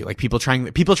into. Like people trying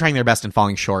their best and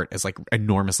falling short is like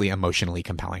enormously emotionally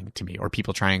compelling to me, or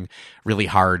people trying really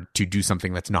hard to do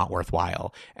something that's not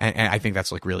worthwhile. And I think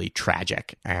that's like really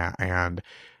tragic. And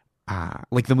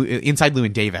like the Inside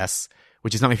Llewyn Davis,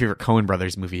 which is not my favorite Coen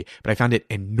Brothers movie, but I found it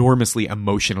enormously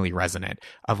emotionally resonant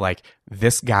of like,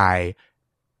 this guy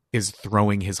is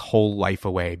throwing his whole life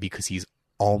away because he's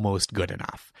almost good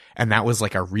enough. And that was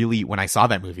like when I saw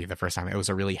that movie the first time, it was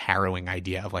a really harrowing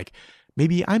idea of like,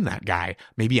 maybe I'm that guy.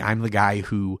 Maybe I'm the guy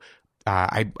who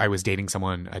I was dating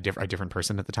someone, a different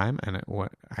person at the time, and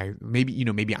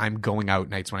maybe I'm going out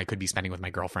nights when I could be spending with my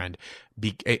girlfriend,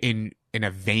 in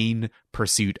a vain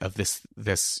pursuit of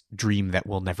this dream that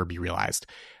will never be realized.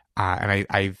 And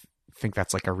I think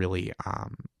that's like a really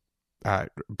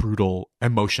brutal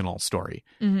emotional story,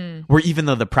 where even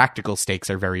though the practical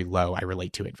stakes are very low, I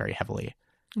relate to it very heavily.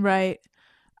 Right.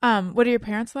 What are your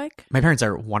parents like? My parents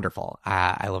are wonderful.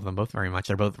 I love them both very much.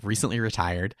 They're both recently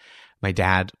retired. My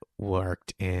dad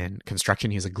worked in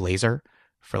construction. He was a glazer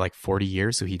for like 40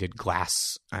 years. So he did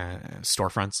glass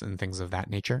storefronts and things of that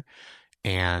nature.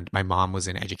 And my mom was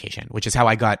in education, which is how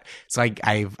I got. So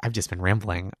I've just been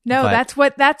rambling. No, that's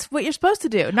what you're supposed to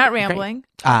do. Not rambling.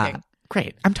 Talking.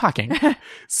 Great. I'm talking.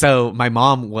 So my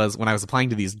mom was, when I was applying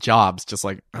to these jobs, just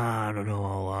like, I don't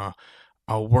know,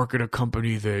 I'll work at a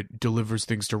company that delivers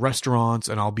things to restaurants,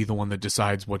 and I'll be the one that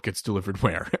decides what gets delivered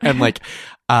where. And like,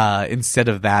 instead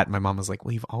of that, my mom was like,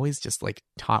 well, you've always just like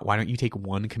taught, why don't you take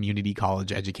one community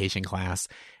college education class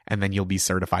and then you'll be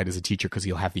certified as a teacher because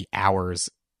you'll have the hours,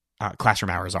 classroom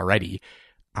hours already,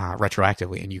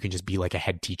 retroactively, and you can just be like a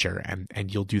head teacher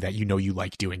and you'll do that. You know, you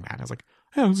like doing that. I was like,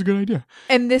 yeah, that was a good idea.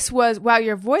 And this was, wow,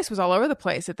 your voice was all over the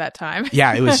place at that time.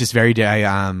 Yeah, it was just very,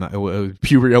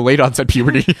 puberty, late onset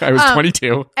puberty. I was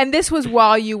 22. And this was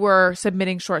while you were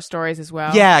submitting short stories as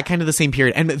well? Yeah, kind of the same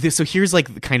period. And so here's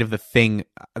like kind of the thing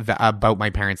about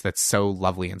my parents that's so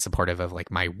lovely and supportive of like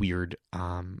my weird,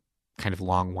 kind of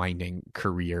long winding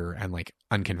career and like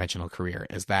unconventional career,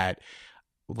 is that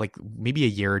like maybe a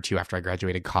year or two after I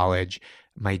graduated college,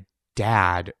 my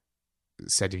dad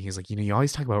said to me, he's like, you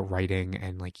always talk about writing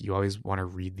and like you always want to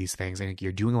read these things. I think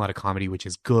you're doing a lot of comedy, which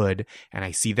is good, and I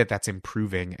see that that's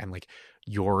improving and like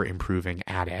you're improving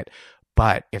at it.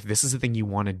 But if this is the thing you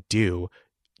want to do,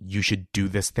 you should do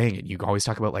this thing. And you always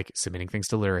talk about like submitting things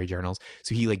to literary journals.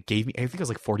 So he like gave me, I think it was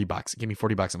like $40. He gave me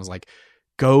 $40 and was like,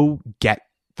 go get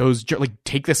those, like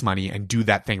take this money and do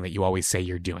that thing that you always say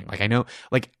you're doing. Like I know,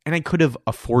 like, and I could have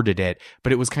afforded it,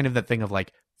 but it was kind of that thing of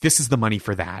like, this is the money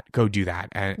for that. Go do that.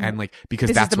 And like, because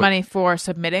this that's is the money for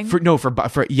submitting? For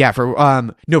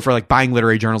like buying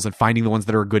literary journals and finding the ones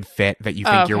that are a good fit that you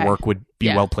think your work would be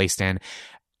well placed in.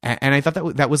 And I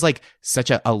thought that was like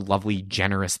such a lovely,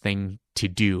 generous thing to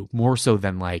do, more so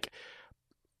than like,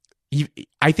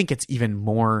 I think it's even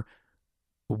more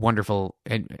wonderful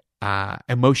and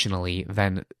emotionally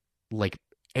than like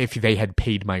if they had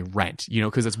paid my rent,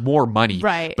 because it's more money.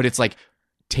 Right. But it's like,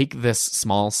 take this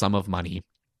small sum of money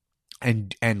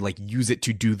and like use it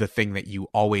to do the thing that you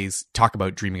always talk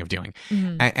about dreaming of doing.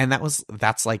 Mm-hmm. And that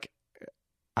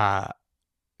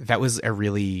was a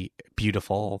really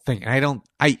beautiful thing. And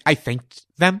I thanked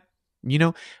them,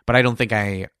 but I don't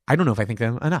know if I thank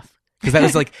them enough, because that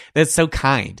was like, that's so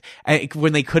kind.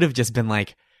 When they could have just been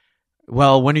like,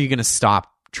 well, when are you going to stop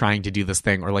trying to do this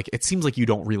thing? Or like, it seems like you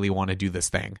don't really want to do this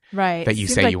thing, right? That you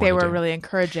seems say like you want to do. They were really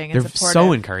encouraging and They're supportive.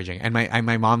 so encouraging. And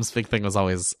my mom's big thing was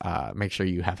always make sure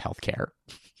you have health care.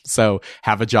 So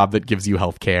have a job that gives you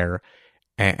health care,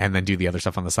 and then do the other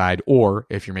stuff on the side. Or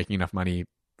if you're making enough money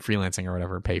freelancing or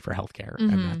whatever, pay for healthcare. Mm-hmm.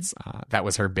 And that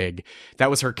was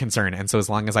her concern. And so as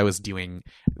long as I was doing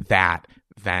that,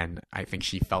 then I think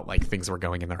she felt like things were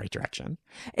going in the right direction.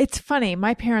 It's funny.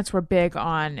 My parents were big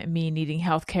on me needing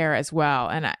healthcare as well.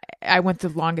 And I went the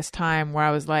longest time where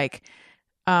I was like,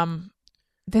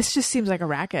 this just seems like a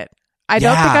racket. I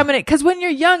don't think I'm going to, because when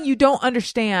you're young, you don't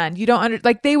understand.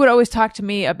 Like they would always talk to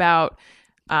me about,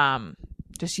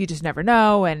 you just never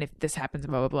know, and if this happens,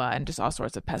 blah blah blah, and just all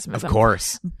sorts of pessimism. Of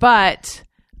course. But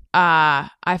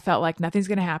I felt like nothing's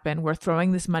going to happen. We're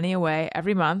throwing this money away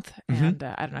every month, and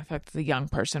I don't know. I feel like it's a young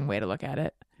person way to look at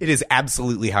it. It is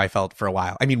absolutely how I felt for a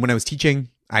while. I mean, when I was teaching,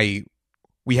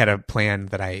 we had a plan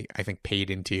that I think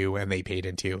paid into, and they paid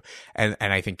into, and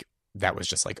I think that was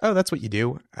just like, oh, that's what you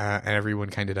do, and everyone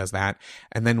kind of does that.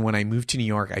 And then when I moved to New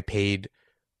York, I paid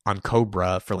on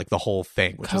Cobra for like the whole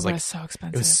thing, which was like so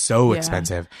expensive. It was so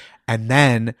expensive. And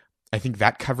then I think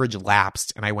that coverage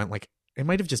lapsed, and I went like, it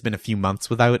might have just been a few months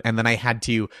without. And then I had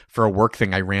to, for a work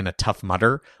thing, I ran a Tough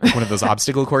Mudder, like one of those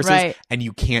obstacle courses, Right. and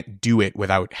you can't do it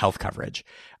without health coverage.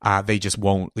 They just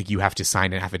won't, like, you have to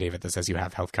sign an affidavit that says you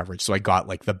have health coverage. So I got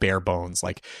like the bare bones,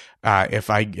 like, if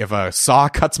a saw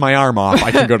cuts my arm off,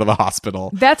 I can go to the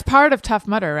hospital. That's part of Tough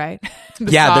Mudder, right?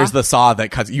 The Yeah, saw? there's the saw that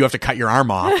cuts, you have to cut your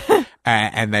arm off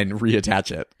and then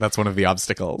reattach it. That's one of the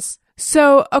obstacles.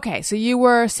 So, okay, so you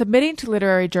were submitting to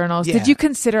literary journals. Yeah. Did you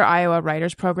consider Iowa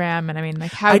Writers Program? And I mean,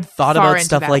 like, how I'd thought far about into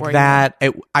stuff like were you? that.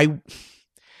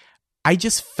 I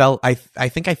just felt, I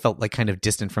think I felt like kind of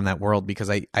distant from that world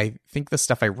because I think the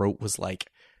stuff I wrote was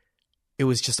like, it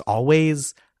was just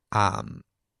always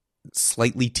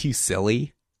slightly too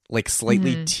silly, like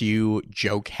slightly too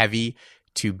joke heavy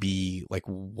to be like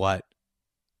what.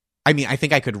 I mean, I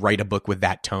think I could write a book with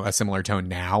that tone, a similar tone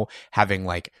now, having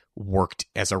like worked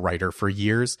as a writer for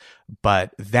years.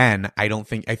 But then I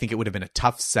think it would have been a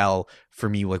tough sell for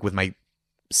me, like with my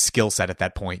skill set at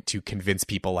that point, to convince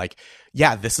people like,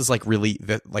 yeah, this is like really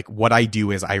like what I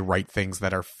do is I write things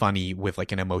that are funny with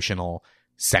like an emotional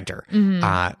center.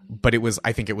 But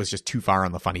I think it was just too far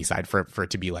on the funny side for it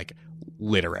to be like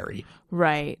literary.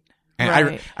 Right. And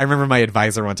Right. I remember my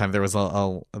advisor one time, there was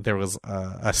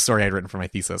a story I'd written for my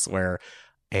thesis where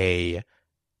a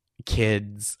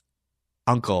kid's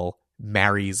uncle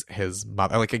marries his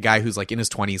mother, like a guy who's like in his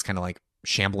 20s, kind of like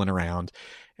shambling around.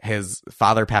 His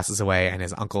father passes away and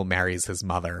his uncle marries his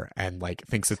mother and like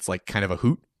thinks it's like kind of a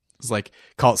hoot. It's like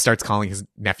starts calling his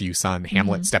nephew son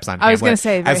Hamlet, stepson Hamlet. I was going to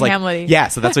say, very as like, Hamlet-y. yeah,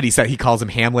 so that's what he said. He calls him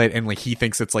Hamlet and like he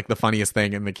thinks it's like the funniest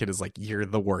thing, and the kid is like, you're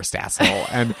the worst asshole.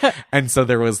 And so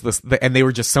there was this, and they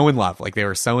were just so in love. Like they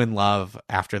were so in love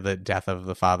after the death of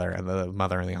the father and the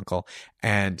mother and the uncle.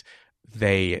 And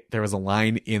there was a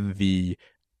line in the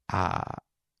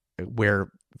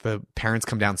where the parents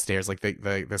come downstairs, like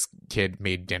this kid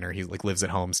made dinner. He like lives at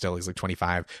home still. He's like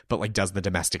 25, but like does the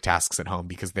domestic tasks at home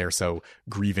because they're so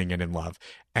grieving and in love.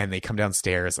 And they come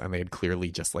downstairs and they had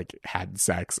clearly just like had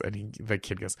sex. And the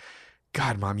kid goes,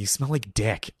 God, Mom, you smell like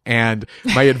dick. And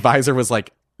my advisor was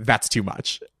like, that's too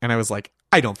much. And I was like,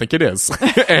 I don't think it is.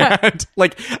 And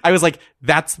like, I was like,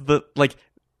 that's like,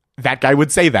 that guy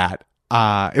would say that.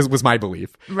 It was my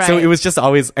belief. Right. So it was just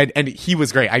always, and he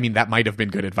was great. I mean, that might have been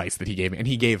good advice that he gave, and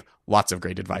he gave lots of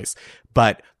great advice,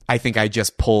 but I think I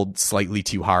just pulled slightly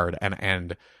too hard,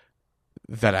 and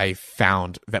that I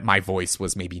found that my voice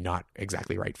was maybe not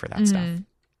exactly right for that stuff.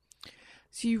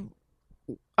 So you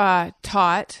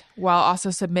taught while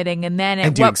also submitting, and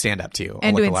then doing stand-up too.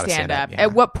 And like doing a lot of stand-up. yeah.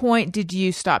 At what point did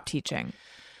you stop teaching?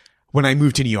 When I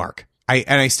moved to New York.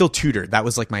 I still tutored. That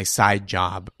was like my side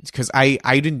job, because I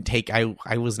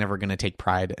was never going to take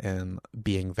pride in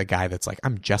being the guy that's like,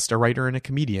 I'm just a writer and a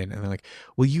comedian. And they're like,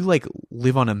 well, you like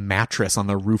live on a mattress on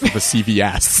the roof of a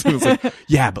CVS. I was like,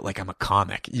 yeah, but like I'm a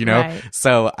comic, you know? Right.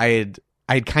 So I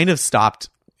had kind of stopped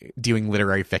doing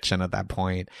literary fiction at that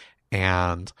point,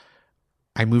 and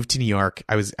I moved to New York.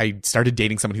 I started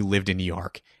dating someone who lived in New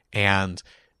York, and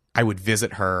I would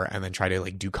visit her and then try to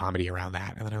like do comedy around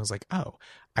that. And then I was like, oh,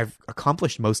 I've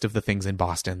accomplished most of the things in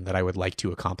Boston that I would like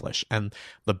to accomplish. And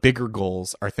the bigger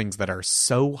goals are things that are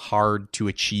so hard to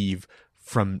achieve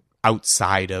from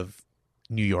outside of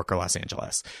New York or Los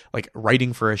Angeles. Like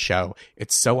writing for a show,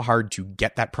 it's so hard to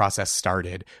get that process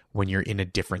started when you're in a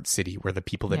different city where the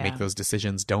people that make those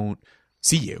decisions don't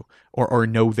see you or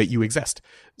know that you exist.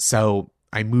 So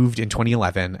I moved in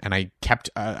 2011, and I kept.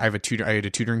 I had a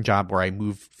tutoring job where I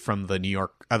moved from the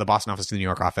Boston office to the New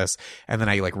York office, and then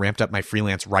I like ramped up my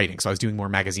freelance writing. So I was doing more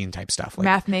magazine type stuff. Like,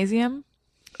 Mathnasium?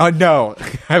 No,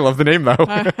 I love the name though.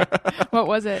 What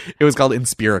was it? It was called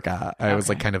Inspirica. It was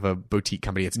like kind of a boutique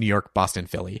company. It's New York, Boston,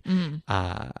 Philly, and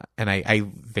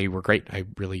they were great.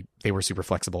 They were super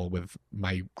flexible with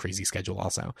my crazy schedule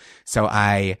also. So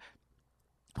I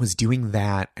was doing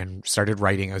that and started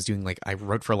writing. I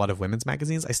wrote for a lot of women's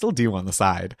magazines. I still do on the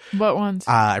side. What ones?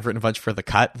 I've written a bunch for The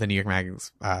Cut, the New York Magazine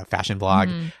fashion blog.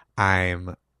 I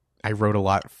wrote a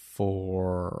lot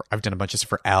I've done a bunch of stuff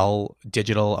for Elle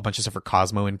Digital, a bunch of stuff for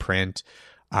Cosmo in print,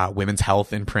 Women's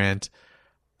Health in print.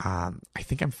 I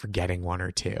think I'm forgetting one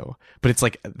or two, but it's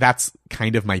like, that's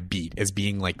kind of my beat, as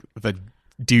being like the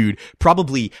dude,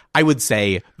 probably I would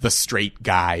say the straight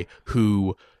guy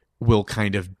who will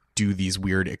kind of do these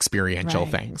weird experiential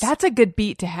things. That's a good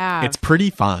beat to have. It's pretty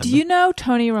fun. Do you know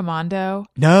Tony Raimondo?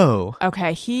 No.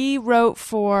 Okay, he wrote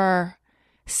for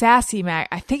Sassy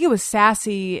I think it was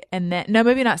Sassy, and then no,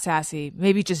 maybe not Sassy,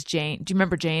 maybe just Jane. Do you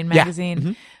remember Jane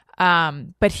magazine? Mm-hmm.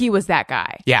 But he was that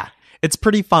guy. Yeah, it's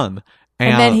pretty fun.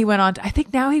 And then he went on to, I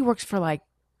think now he works for like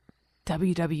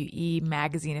WWE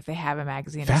magazine, if they have a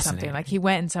magazine or something. Like he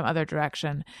went in some other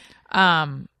direction.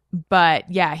 But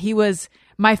yeah, he was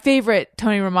my favorite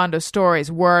Tony Raimondo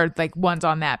stories were like ones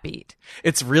on that beat.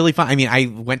 It's really fun. I mean, I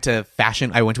went to a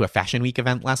Fashion Week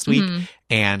event last week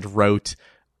and wrote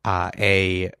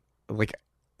a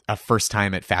first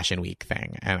time at Fashion Week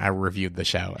thing, and I reviewed the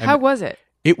show. And how was it?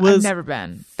 It was I've never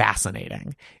been.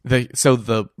 fascinating.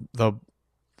 The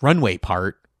runway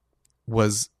part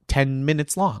was 10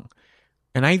 minutes long.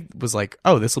 And I was like,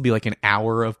 oh, this will be like an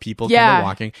hour of people kind of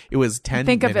walking. It was 10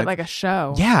 Think minutes. of it like a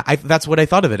show. Yeah, that's what I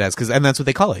thought of it as, and that's what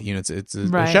they call it. You know, it's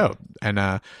a show.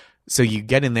 And so you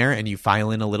get in there and you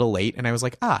file in a little late, and I was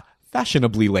like,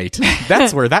 fashionably late.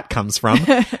 That's where that comes from.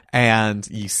 And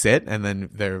you sit, and then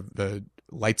the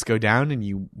lights go down, and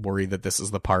you worry that this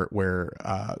is the part where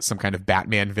some kind of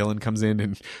Batman villain comes in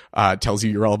and tells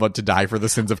you you're all about to die for the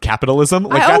sins of capitalism.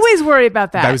 Like, I always worry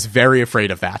about that. I was very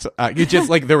afraid of that. It just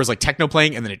like there was like techno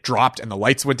playing, and then it dropped, and the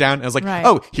lights went down. And I was like,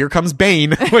 oh, here comes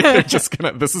Bane. Like, they're just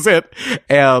gonna. This is it.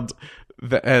 And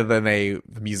then the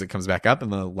music comes back up,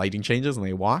 and the lighting changes, and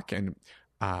they walk, and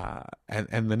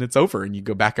then it's over, and you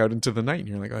go back out into the night, and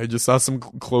you're like, I just saw some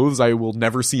clothes I will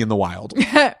never see in the wild.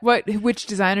 Which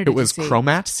designer did you see? It was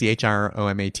Chromat,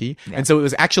 CHROMAT. Yeah. And so it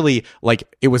was actually like,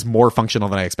 it was more functional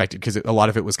than I expected, because a lot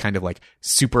of it was kind of like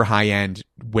super high end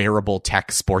wearable tech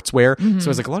sportswear. So I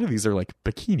was like, a lot of these are like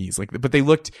bikinis, like, but they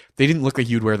didn't look like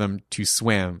you'd wear them to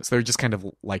swim. So they're just kind of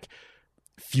like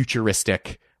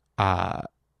futuristic,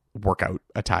 workout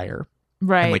attire.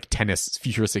 Right. And like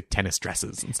futuristic tennis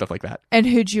dresses and stuff like that. And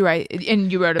who'd you write?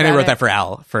 And you wrote about it? And I wrote that for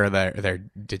Al, for their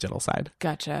digital side.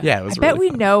 Gotcha. Yeah, it was I bet really we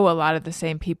fun. know a lot of the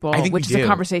same people, which is a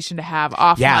conversation to have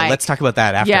off Yeah, mic. let's talk about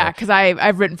that after. Yeah, because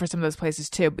I've written for some of those places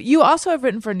too. But you also have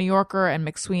written for New Yorker and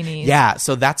McSweeney's. Yeah,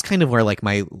 so that's kind of where like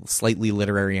my slightly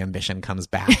literary ambition comes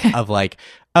back of like,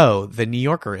 oh, the New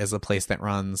Yorker is a place that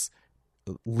runs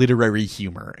literary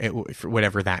humor,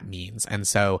 whatever that means. And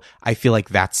so I feel like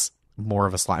that's more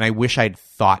of a slot, and I wish I'd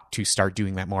thought to start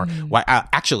doing that more. Why?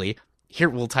 Actually, here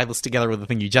we'll tie this together with the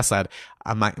thing you just said.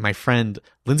 My friend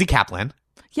Lindsay Kaplan,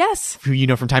 yes, who you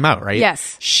know from Time Out, right?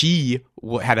 Yes, she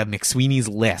had a McSweeney's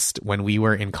list when we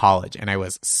were in college, and I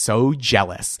was so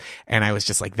jealous. And I was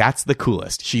just like, "That's the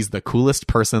coolest. She's the coolest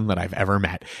person that I've ever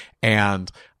met."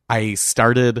 And I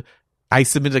submitted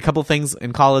a couple things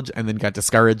in college, and then got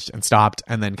discouraged and stopped,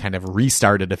 and then kind of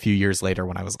restarted a few years later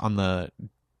when I was on the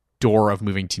door of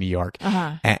moving to New York,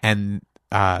 and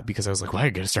because I was like, well,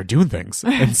 I gotta start doing things.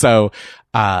 And so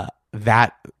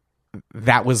that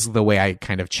was the way I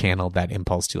kind of channeled that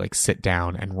impulse to like sit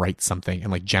down and write something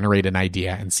and like generate an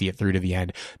idea and see it through to the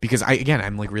end, because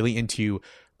I'm like really into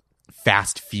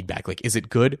fast feedback. Like, is it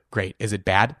good? Great. Is it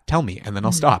bad? Tell me, and then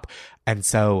I'll stop. And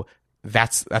so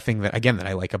that's a thing that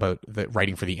I like about the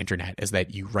writing for the internet, is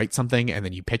that you write something and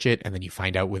then you pitch it, and then you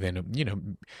find out within,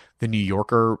 the New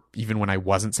Yorker, even when I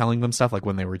wasn't selling them stuff, like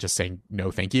when they were just saying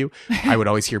no thank you, I would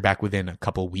always hear back within a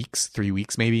couple weeks, 3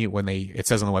 weeks maybe, when it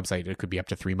says on the website it could be up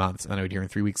to 3 months, and then I would hear in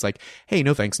 3 weeks like, hey,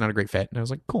 no thanks, not a great fit. And I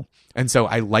was like, cool. And so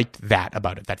I liked that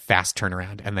about it, that fast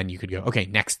turnaround, and then you could go, okay,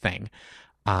 next thing.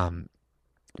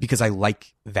 Because I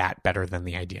like that better than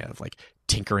the idea of like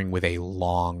tinkering with a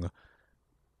long,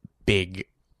 big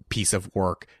piece of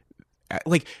work.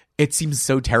 Like, it seems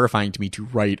so terrifying to me to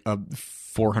write a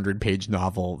 400-page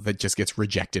novel that just gets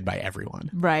rejected by everyone.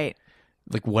 Right.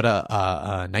 Like, what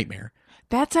a nightmare.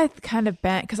 That's kind of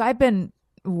been, because I've been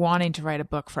wanting to write a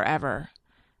book forever,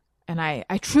 and I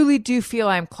truly do feel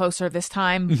I'm closer this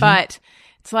time. But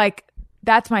it's like,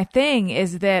 that's my thing,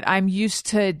 is that I'm used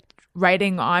to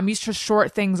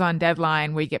short things on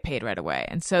deadline where you get paid right away.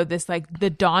 And so this, like, the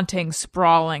daunting,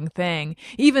 sprawling thing,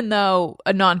 even though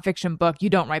a nonfiction book, you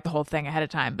don't write the whole thing ahead of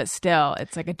time, but still,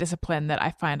 it's like a discipline that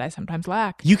I find I sometimes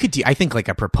lack. You could I think like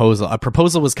a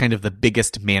proposal was kind of the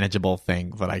biggest manageable thing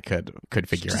that I could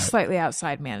figure out. Slightly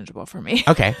outside manageable for me.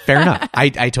 Okay, fair enough. I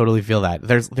totally feel that.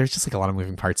 There's just like a lot of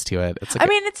moving parts to it. It's like, I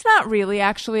mean, it's not really,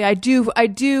 actually. I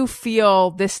do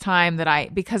feel this time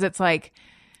that because it's like,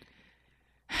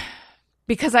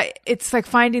 because it's like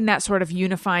finding that sort of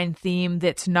unifying theme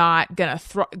that's not gonna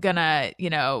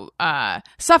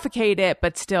suffocate it,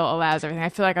 but still allows everything. I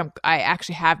feel like I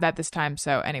actually have that this time.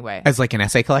 So anyway, as like an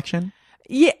essay collection.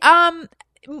 Yeah.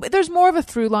 There's more of a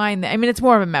through line. I mean, it's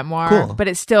more of a memoir, cool. But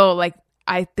it's still like,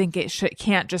 I think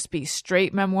can't just be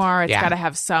straight memoir. It's got to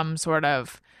have some sort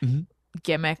of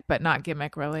gimmick, but not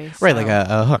gimmick really. So. Right, like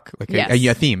a hook, like yes.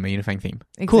 a theme, a unifying theme.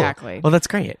 Exactly. Cool. Well, that's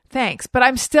great. Thanks, but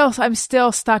I'm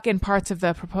still stuck in parts of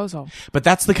the proposal. But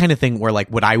that's the kind of thing where like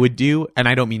what I would do, and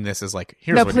I don't mean this as like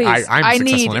here's what I'm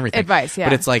successful in everything. Advice, yeah.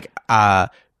 But it's like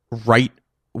write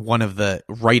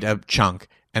a chunk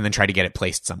and then try to get it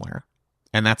placed somewhere.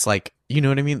 And that's like, you know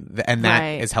what I mean? And that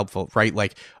Right. is helpful, right?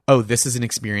 Like, oh, this is an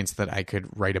experience that I could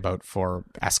write about for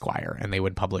Esquire, and they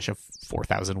would publish a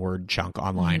 4,000 word chunk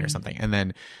online or something. And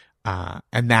then,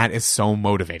 and that is so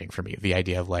motivating for me. The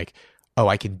idea of like, oh,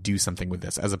 I can do something with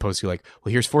this, as opposed to like,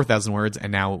 well, here's 4,000 words.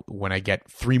 And now when I get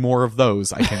 3 more of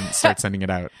those, I can start sending it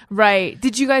out. Right.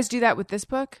 Did you guys do that with this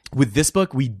book? With this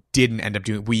book, we didn't end up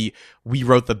doing. We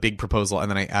wrote the big proposal, and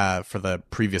then I for the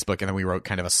previous book, and then we wrote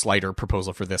kind of a slighter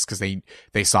proposal for this because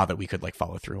they saw that we could like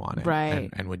follow through on it, Right.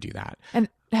 and would do that. And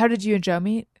how did you and Joe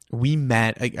meet? We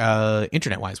met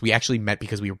internet wise. We actually met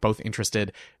because we were both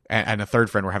interested, and a third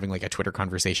friend were having like a Twitter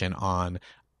conversation on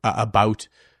about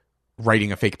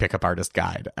writing a fake pickup artist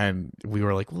guide, and we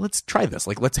were like, well, let's try this.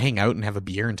 Like, let's hang out and have a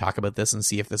beer and talk about this and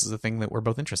see if this is a thing that we're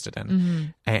both interested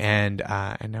in. And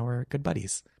now we're good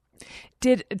buddies.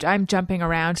 I'm jumping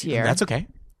around here. That's okay.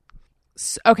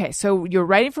 Okay, so you're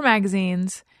writing for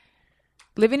magazines,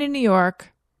 living in New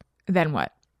York, then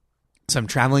what? So I'm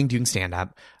traveling, doing stand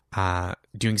up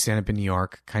in New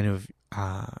York, kind of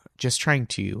just trying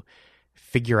to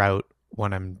figure out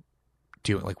what I'm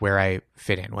doing, like where I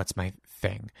fit in, what's my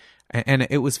thing. And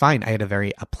it was fine. I had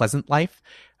a pleasant life,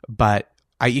 but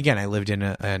I lived in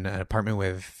an apartment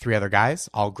with 3 other guys,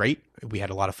 all great. We had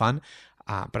a lot of fun.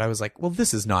 But I was like, well,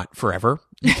 this is not forever.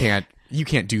 You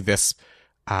can't do this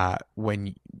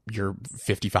when you're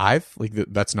 55. Like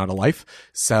that's not a life.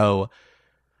 So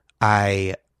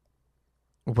what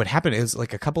happened is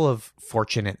like a couple of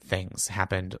fortunate things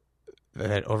happened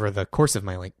that over the course of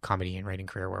my like comedy and writing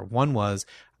career, where one was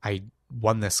I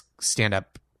won this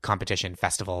stand-up competition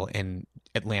festival in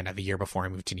Atlanta the year before I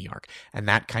moved to New York. And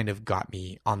that kind of got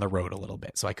me on the road a little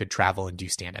bit so I could travel and do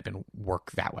stand-up and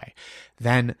work that way.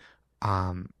 Then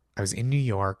I was in New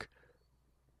York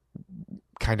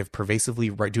kind of pervasively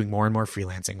doing more and more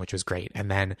freelancing, which was great. And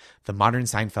then the Modern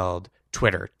Seinfeld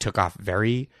Twitter took off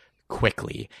very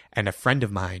quickly. And a friend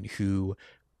of mine who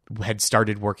had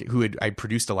started working, I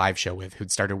produced a live show with,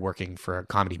 who'd started working for a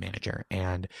comedy manager.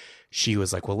 And she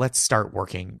was like, well, let's start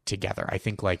working together. I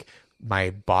think like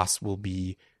my boss will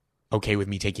be okay with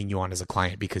me taking you on as a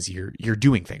client because you're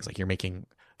doing things, like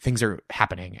things are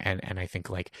happening. And I think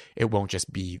like it won't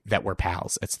just be that we're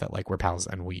pals. It's that like we're pals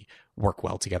and we work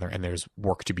well together and there's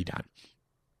work to be done.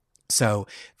 So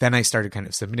then I started kind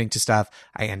of submitting to stuff.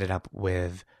 I ended up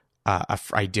with,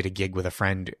 I did a gig with a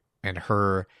friend, and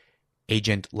her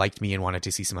agent liked me and wanted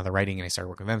to see some other writing, and I started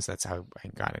working with them. So that's how I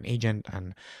got an agent.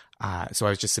 And so I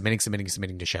was just submitting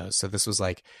to shows. So this was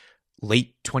like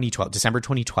late 2012, December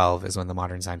 2012 is when the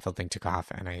Modern Seinfeld thing took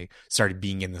off. And I started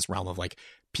being in this realm of like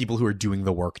people who are doing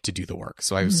the work to do the work.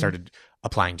 So I started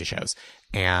applying to shows,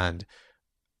 and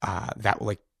that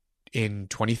like in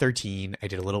 2013, I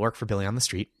did a little work for Billy on the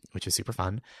Street, which was super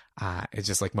fun. It's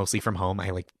just like mostly from home. I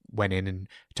like went in and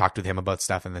talked with him about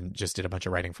stuff, and then just did a bunch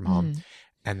of writing from home.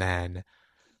 And then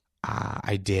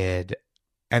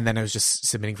and then I was just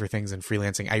submitting for things and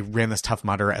freelancing. I ran this Tough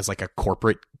Mudder as like a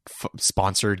corporate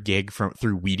sponsored gig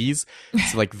through Wheaties.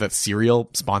 So like the cereal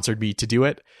sponsored me to do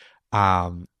it.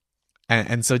 And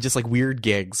so just like weird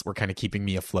gigs were kind of keeping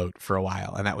me afloat for a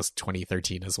while. And that was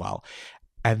 2013 as well.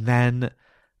 And then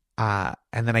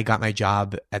I got my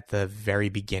job at the very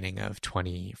beginning of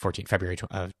 2014, February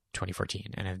of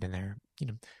 2014. And I've been there,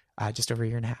 just over a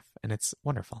year and a half, and it's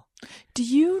wonderful. Do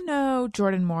you know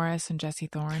Jordan Morris and Jesse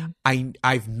Thorne?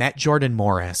 I've met Jordan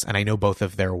Morris, and I know both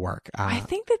of their work. I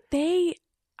think that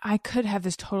I could have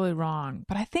this totally wrong,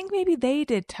 but I think maybe they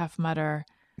did Tough Mudder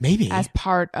as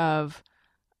part of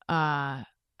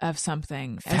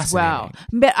something as well.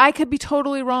 But I could be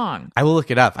totally wrong. I will look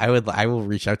it up. I will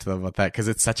reach out to them about that because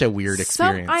it's such a weird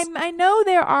experience. I know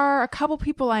there are a couple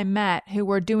people I met who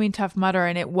were doing Tough Mudder,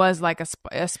 and it was like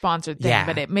a sponsored thing,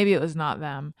 but maybe it was not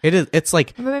them. It is. It's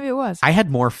like, but maybe it was. I had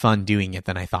more fun doing it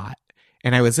than I thought,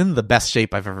 and I was in the best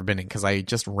shape I've ever been in because I would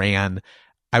just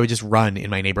run in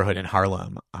my neighborhood in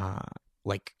Harlem,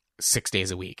 like 6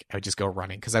 days a week. I would just go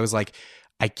running because I was like,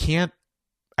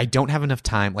 I don't have enough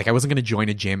time. Like I wasn't going to join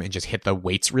a gym and just hit the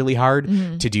weights really hard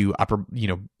to do upper,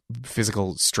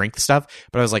 physical strength stuff.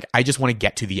 But I was like, I just want to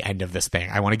get to the end of this thing.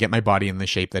 I want to get my body in the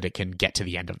shape that it can get to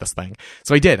the end of this thing.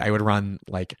 So I did. I would run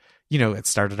like, it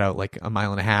started out like 1.5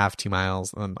 miles, 2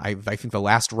 miles. I think the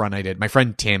last run I did, my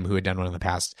friend Tim, who had done one in the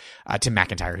past, Tim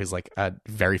McIntyre, who's like a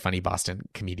very funny Boston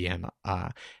comedian,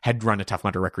 had run a Tough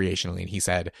Mudder recreationally. And he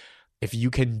said, if you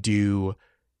can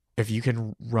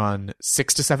run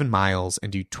 6 to 7 miles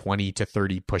and do 20 to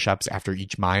 30 push-ups after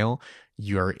each mile,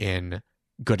 you're in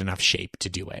good enough shape to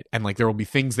do it. And like there will be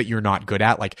things that you're not good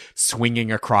at, like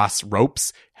swinging across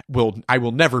ropes. I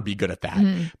will never be good at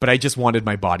that. But I just wanted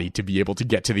my body to be able to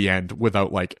get to the end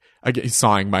without like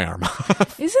sawing my arm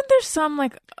off. Isn't there some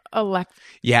like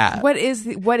Yeah. What is So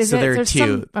it? there are There's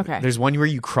two. Okay. There's one where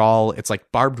you crawl. It's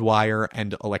like barbed wire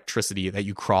and electricity that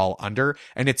you crawl under,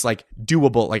 and it's like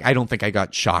doable. Like I don't think I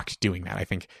got shocked doing that. I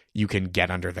think you can get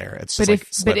under there. It's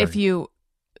just but if you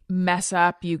mess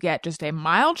up, you get just a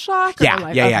mild shock.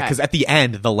 Yeah. Because at the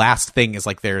end, the last thing is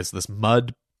like there's this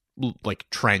mud like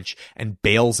trench and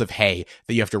bales of hay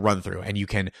that you have to run through, and you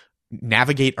can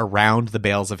navigate around the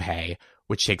bales of hay,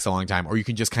 which takes a long time, or you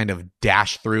can just kind of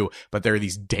dash through, but there are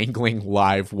these dangling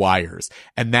live wires,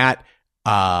 and that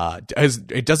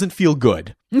it doesn't feel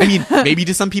good. I mean, maybe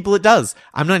to some people it does.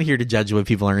 I'm not here to judge what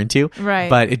people are into, right?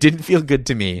 But it didn't feel good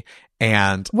to me.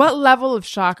 And what level of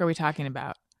shock are we talking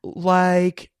about?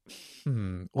 Like,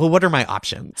 well, what are my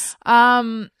options?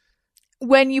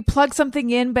 When you plug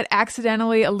something in, but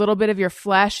accidentally a little bit of your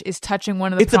flesh is touching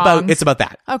one of the prongs. It's about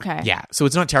that. Okay. Yeah. So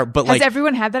it's not terrible, but has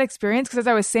everyone had that experience? Because as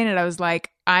I was saying it, I was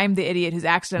like, I'm the idiot who's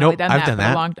accidentally done I've that. done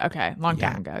that. Long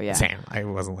time ago. Yeah. Same. I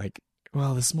wasn't like,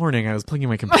 well, this morning I was plugging in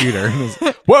my computer and it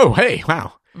was, whoa, hey,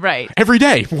 wow. Right. Every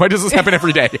day. Why does this happen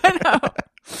every day? I know.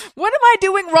 What am I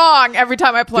doing wrong every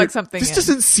time I plug something in? This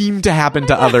doesn't seem to happen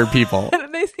to other people.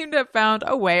 They seem to have found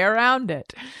a way around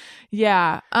it.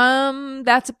 Yeah.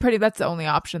 That's the only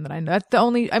option that I know. That's the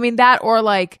only, I mean, that or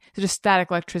like just static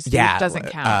electricity doesn't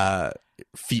count.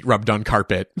 Feet rubbed on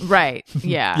carpet. Right.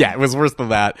 Yeah. Yeah, it was worse than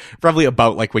that. Probably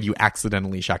about like when you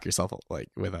accidentally shock yourself like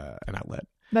with an outlet.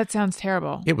 That sounds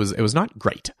terrible. It was not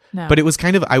great. No. But it was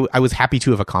kind of, I was happy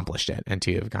to have accomplished it and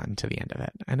to have gotten to the end of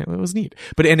it. And it was neat.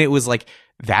 And it was like,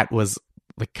 that was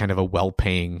like kind of a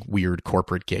well-paying, weird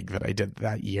corporate gig that I did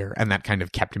that year. And that kind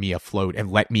of kept me afloat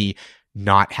and let me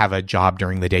not have a job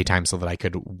during the daytime so that I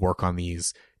could work on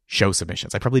these show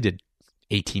submissions. I probably did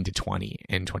 18 to 20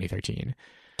 in 2013.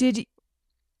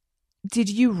 Did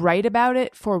you write about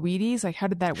it for Wheaties? Like, how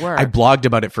did that work? I blogged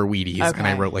about it for Wheaties, Okay. and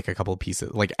I wrote like a couple of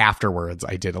pieces. Like afterwards,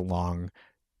 I did a long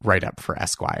write-up for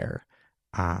Esquire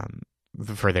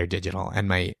for their digital. And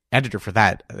my editor for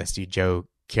that, this dude, Joe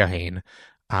Keohane,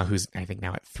 who's I think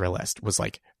now at Thrillist, was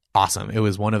like awesome. It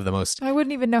was one of the most... I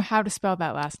wouldn't even know how to spell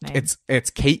that last name. It's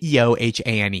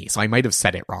Keohane, so I might have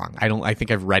said it wrong. I think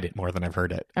I've read it more than I've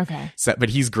heard it. Okay. So, but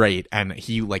he's great, and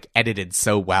he like edited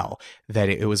so well that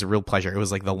it was a real pleasure. It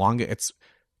was like the longest...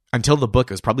 Until the book,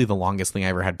 it was probably the longest thing I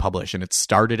ever had published, and it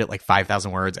started at like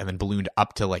 5,000 words and then ballooned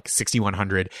up to like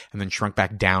 6,100 and then shrunk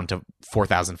back down to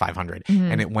 4,500.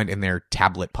 And it went in their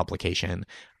tablet publication,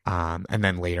 and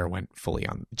then later went fully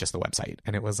on just the website.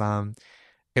 And it was...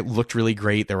 It looked really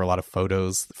great. There were a lot of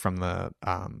photos from the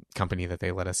company that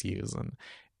they let us use,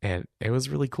 and it was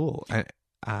really cool.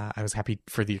 I was happy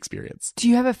for the experience. Do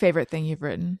you have a favorite thing you've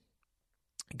written?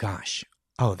 Gosh,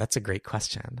 that's a great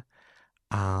question.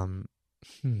 Man,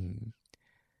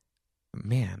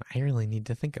 I really need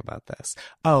to think about this.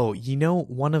 Oh,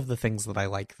 one of the things that I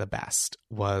like the best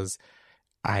was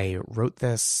I wrote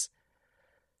this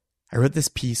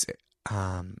piece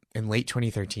in late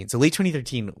 2013. So late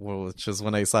 2013, which was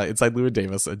when I saw Inside Llewyn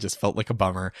Davis, it just felt like a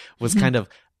bummer, was kind of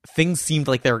things seemed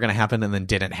like they were going to happen and then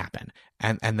didn't happen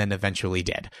and then eventually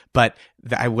did. But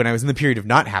when I was in the period of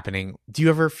not happening, do you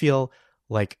ever feel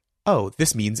like, oh,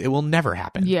 this means it will never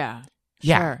happen? Yeah.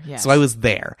 Yeah. Sure, yes. So I was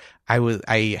there.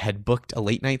 I had booked a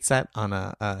late night set on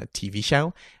a TV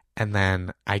show, and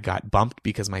then I got bumped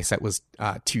because my set was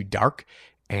too dark.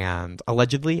 And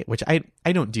allegedly, which I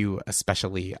don't do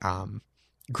especially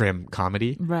grim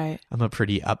comedy. Right. I'm a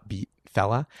pretty upbeat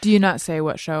fella. Do you not say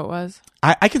what show it was?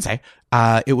 I can say.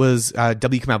 It was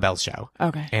W. Kamau Bell's show.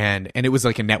 Okay. And it was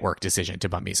like a network decision to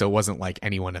bump me. So it wasn't like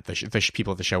anyone at the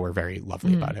people at the show were very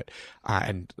lovely about it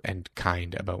and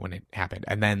kind about when it happened.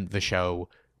 And then the show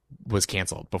was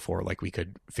canceled before like we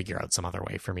could figure out some other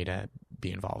way for me to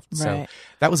be involved. Right. So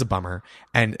that was a bummer.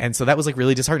 And so that was like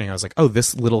really disheartening. I was like, oh,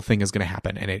 this little thing is going to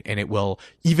happen, and it will,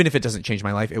 even if it doesn't change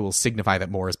my life, it will signify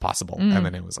that more is possible. And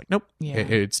then it was like, nope,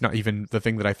 it's not even the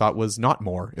thing that I thought was not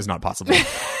more is not possible.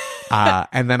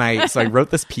 And then I wrote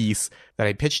this piece that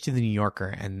I pitched to the New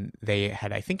Yorker, and they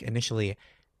had, I think initially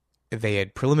they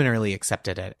had preliminarily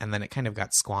accepted it, and then it kind of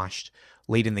got squashed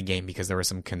late in the game because there were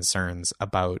some concerns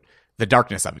about the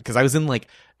darkness of it, because I was in like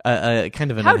a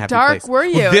kind of an unhappy dark place. Were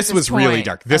you? Well, this was point? really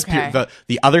dark. This Okay.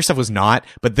 the other stuff was not,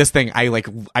 but this thing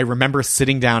I remember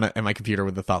sitting down at my computer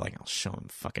with the thought like, I'll show him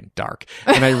fucking dark,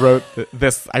 and I wrote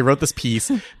this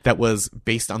piece that was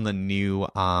based on the new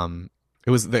It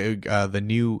was the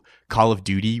new Call of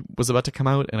Duty was about to come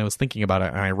out, and I was thinking about it,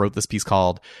 and I wrote this piece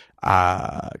called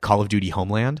Call of Duty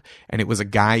Homeland, and it was a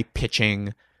guy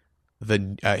pitching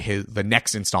the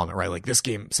next installment, right? Like, this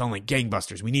game selling like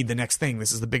gangbusters. We need the next thing.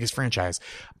 This is the biggest franchise,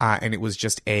 and it was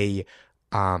just the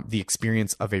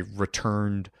experience of a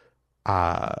returned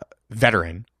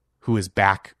veteran who is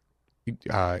back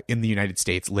in the United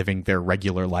States, living their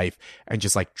regular life, and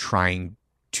just like trying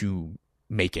to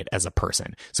make it as a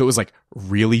person. So it was like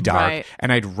really dark, Right.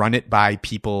 and I'd run it by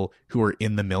people who are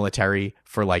in the military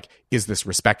for like, is this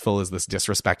respectful? Is this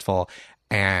disrespectful?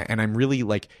 And I'm really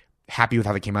like happy with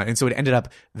how they came out. And so it ended up,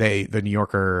 the New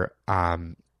Yorker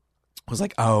was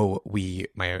like, oh,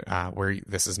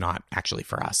 this is not actually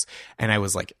for us. And I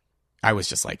was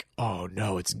just like, oh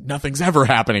no, nothing's ever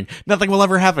happening. Nothing will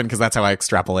ever happen, because that's how I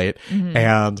extrapolate. Mm-hmm.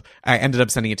 And I ended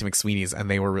up sending it to McSweeney's, and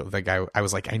they were the guy. I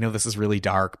was like, I know this is really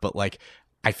dark, but like,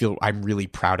 I'm really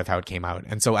proud of how it came out.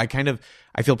 And so I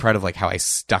feel proud of like how I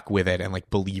stuck with it and like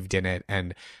believed in it.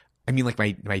 And I mean, like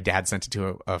my dad sent it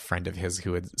to a friend of his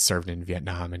who had served in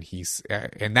Vietnam, and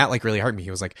and that like really hurt me.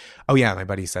 He was like, oh yeah, my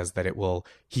buddy says that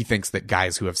he thinks that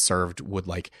guys who have served would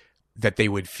like, that they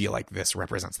would feel like this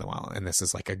represents them well, and this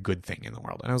is like a good thing in the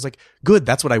world. And I was like, good,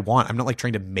 that's what I want. I'm not like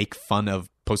trying to make fun of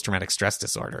post-traumatic stress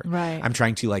disorder. Right. I'm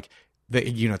trying to like,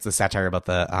 it's the satire about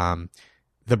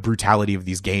the brutality of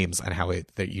these games and how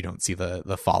that you don't see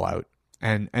the fallout.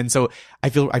 And so I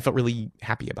felt really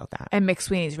happy about that. And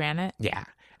McSweeney's ran it. Yeah.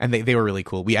 And they were really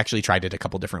cool. We actually tried it a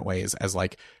couple different ways as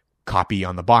like copy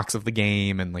on the box of the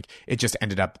game, and like it just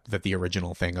ended up that the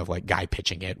original thing of like guy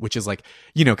pitching it, which is like,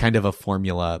 kind of a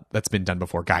formula that's been done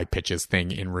before, guy pitches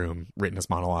thing in room, written as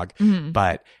monologue. Mm-hmm.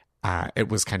 But it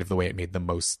was kind of the way it made the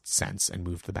most sense and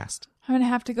moved the best. I'm going to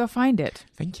have to go find it.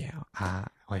 Thank you. I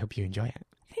hope you enjoy it.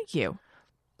 Thank you.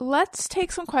 Let's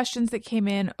take some questions that came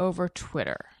in over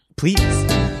Twitter. Please.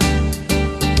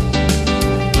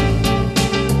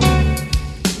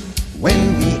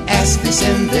 When we ask, they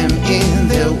send them in.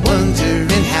 They're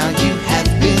wondering how you have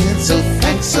been. So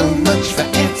thanks so much for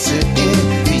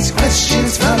answering these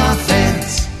questions from our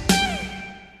fans.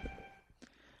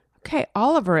 Okay,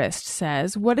 Oliverist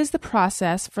says, what is the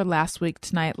process for Last Week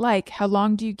Tonight like? How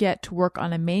long do you get to work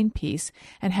on a main piece,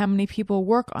 and how many people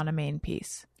work on a main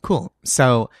piece? Cool.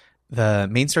 So the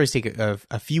main stories take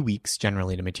a few weeks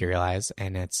generally to materialize,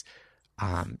 and it's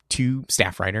 2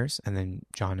 staff writers, and then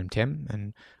John and Tim,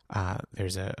 and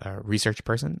there's a research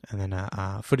person, and then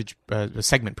a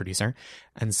segment producer.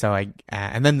 And so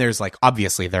and then there's like,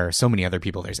 obviously there are so many other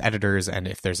people. There's editors, and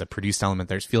if there's a produced element,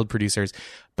 there's field producers,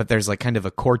 but there's like kind of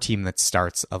a core team that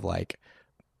starts of like,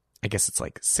 I guess it's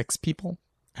like 6 people.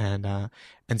 And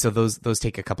so those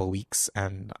take a couple weeks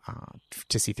and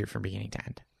to see through from beginning to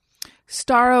end.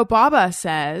 Staro Baba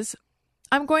says,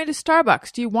 I'm going to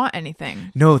Starbucks. Do you want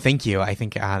anything? No, thank you. I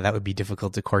think that would be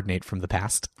difficult to coordinate from the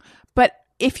past. But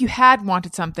if you had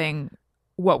wanted something,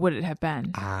 what would it have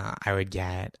been? I would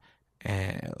get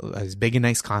as big a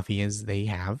nice coffee as they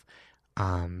have,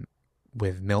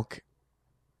 with milk,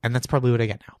 and that's probably what I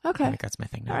get now. Okay. I think that's my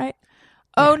thing now. All right.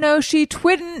 Oh, no, she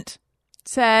twidn't,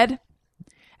 said,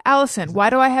 Allison,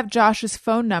 why do I have Josh's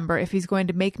phone number if he's going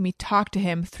to make me talk to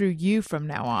him through you from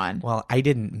now on? Well, I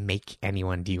didn't make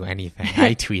anyone do anything.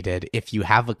 I tweeted, if you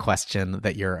have a question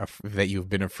that you've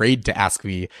been afraid to ask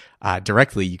me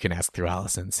directly, you can ask through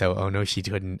Allison. So, oh no, she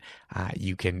didn't.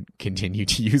 You can continue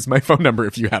to use my phone number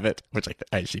if you have it, which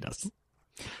she does.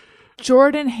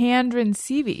 Jordan Handren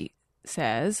Seavey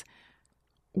says,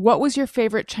 what was your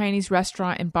favorite Chinese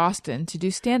restaurant in Boston to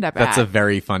do stand-up at? That's a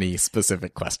very funny,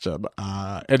 specific question.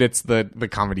 And it's the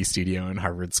Comedy Studio in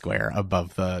Harvard Square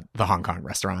above the Hong Kong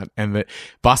restaurant. And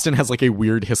Boston has like a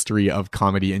weird history of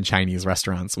comedy in Chinese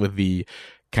restaurants, with the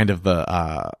kind of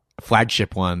the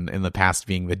flagship one in the past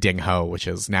being the Ding Ho, which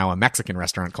is now a Mexican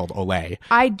restaurant called Olay.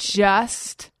 I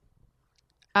just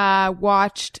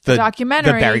watched the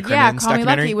documentary. The Barry Crimmins Call Me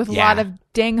documentary? Lucky, with a Yeah. lot of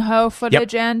Ding Ho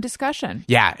footage and discussion.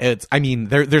 Yeah,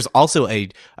 there's also a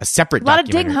separate A lot of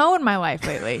documentary. Ding Ho in my life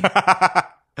lately.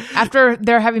 After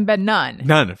there having been none.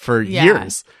 None for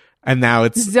years. And now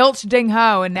it's Zilch Ding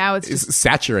Ho, and now it's just...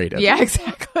 saturated. Yeah,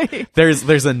 exactly.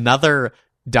 There's another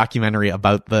documentary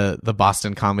about the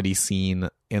Boston comedy scene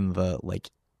in the like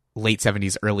late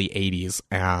 70s, early 80s,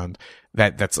 and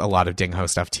that's a lot of Ding Ho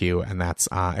stuff too. And that's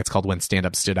it's called When Stand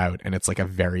Up Stood Out, and it's like a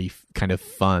very kind of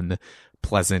fun,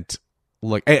 pleasant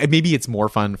look. Maybe it's more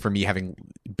fun for me having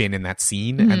been in that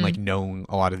scene and like known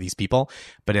a lot of these people,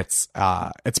 but it's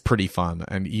pretty fun,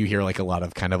 and you hear like a lot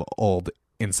of kind of old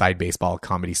inside baseball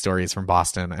comedy stories from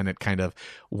Boston. And it kind of,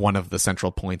 one of the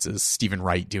central points is Stephen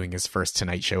Wright doing his first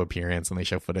Tonight Show appearance, and they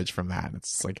show footage from that. And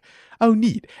it's just like, oh,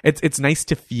 neat. It's nice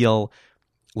to feel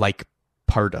like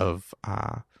part of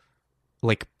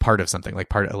something, like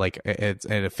part of, like, it's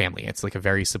a family. It's like a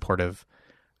very supportive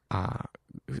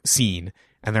scene,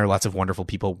 and there are lots of wonderful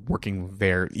people working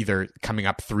there, either coming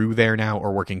up through there now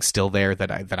or working still there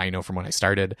that I know from when I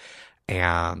started.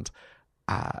 And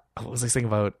what was I saying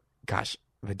about, gosh,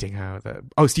 the Dingo,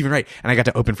 Stephen Wright. And I got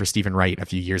to open for Stephen Wright a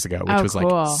few years ago, which was cool.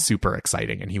 like super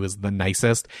exciting. And he was the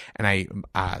nicest. And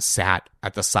I sat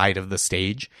at the side of the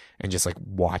stage and just like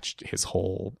watched his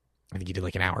whole, I think he did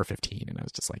like an hour 15. And I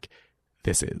was just like,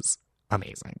 this is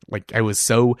amazing. Like, I was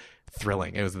so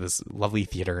thrilling. It was this lovely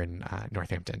theater in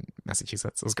Northampton,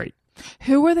 Massachusetts. It was great.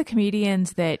 Who were the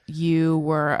comedians that you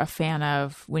were a fan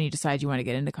of when you decided you want to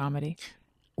get into comedy?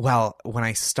 Well, when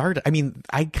I started, I mean,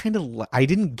 I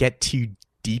didn't get too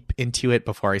deep into it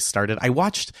before I started. I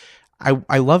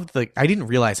didn't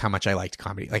realize how much I liked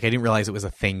comedy. Like, I didn't realize it was a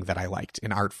thing that I liked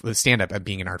in art, stand-up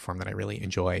being an art form that I really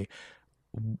enjoy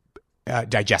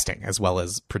digesting as well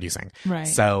as producing. Right.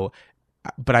 So,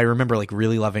 but I remember like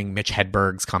really loving Mitch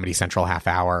Hedberg's Comedy Central half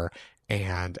hour,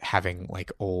 and having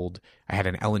like I had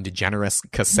an Ellen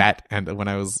DeGeneres cassette, and when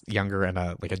I was younger, and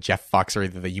a Jeff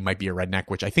Foxworthy, the You Might Be a Redneck,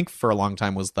 which I think for a long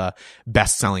time was the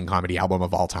best-selling comedy album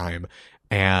of all time.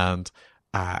 And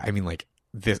I mean, like,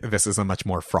 this is a much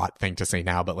more fraught thing to say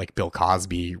now, but like Bill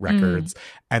Cosby records.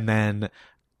 And then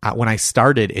when I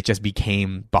started, it just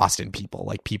became Boston people,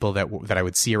 like people that I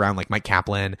would see around, like Mike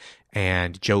Kaplan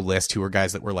and Joe List, who were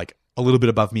guys that were like a little bit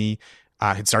above me,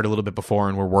 had started a little bit before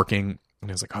and were working. And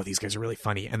I was like, oh, these guys are really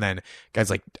funny. And then guys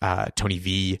like Tony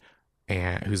V,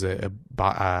 and who's a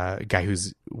guy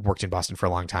who's worked in Boston for a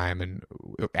long time and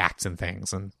acts and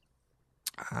things, and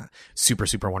super,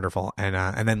 super wonderful.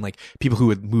 And then like people who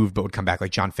would move but would come back,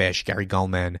 like John Fish, Gary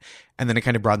Gulman. And then it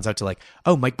kind of broadens out to like,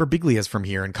 oh, Mike Birbiglia is from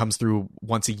here and comes through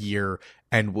once a year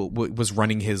and was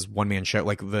running his one-man show,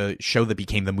 like the show that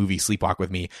became the movie Sleepwalk with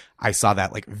Me. I saw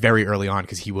that like very early on,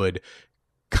 because he would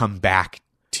come back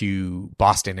to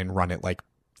Boston and run it like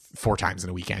 4 times in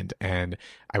a weekend, and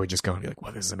I would just go and be like,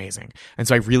 wow, this is amazing. And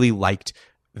so I really liked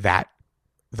that,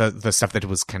 the stuff that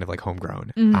was kind of like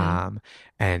homegrown.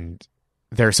 And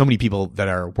there are so many people that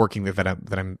are working there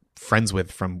that I'm friends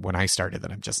with from when I started,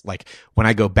 that I'm just like, when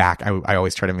I go back, I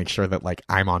always try to make sure that like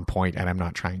I'm on point, and I'm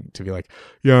not trying to be like,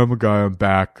 yeah, I'm a guy, I'm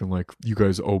back, and like, you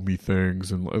guys owe me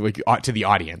things, and like to the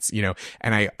audience, you know.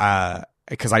 And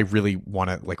because I really want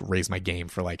to like raise my game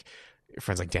for like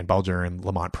friends like Dan Bulger and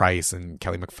Lamont Price and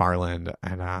Kelly McFarland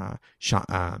and Sean,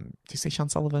 did you say Sean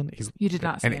Sullivan? You did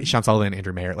not say and him. Sean Sullivan,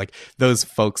 Andrew Mayer, like those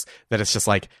folks that it's just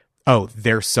like, oh,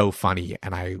 they're so funny.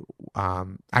 And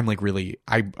I'm like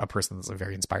a person that's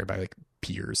very inspired by like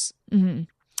peers. Mm-hmm.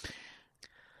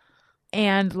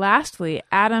 And lastly,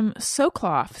 Adam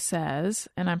Sokloff says,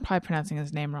 and I'm probably pronouncing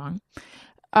his name wrong,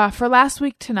 for Last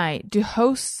Week Tonight, do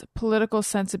hosts' political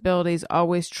sensibilities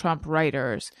always trump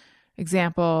writers?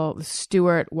 Example, the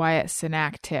Stewart Wyatt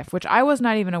Cenac tiff, which I was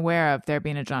not even aware of there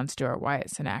being a Jon Stewart Wyatt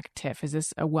Cenac tiff. Is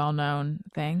this a well-known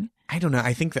thing? I don't know.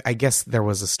 I guess there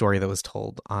was a story that was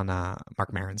told on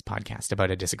Mark Maron's podcast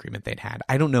about a disagreement they'd had.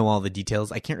 I don't know all the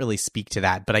details. I can't really speak to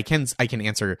that, but I can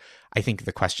answer, I think,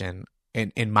 the question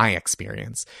in my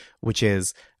experience, which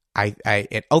is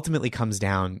it ultimately comes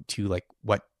down to like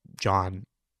what John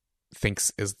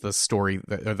thinks is the story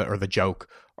or the joke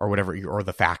or whatever, or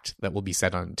the fact that will be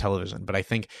said on television. But I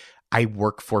think I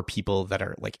work for people that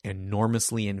are like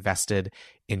enormously invested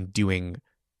in doing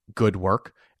good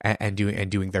work and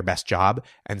doing their best job.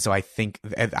 And so I think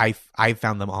I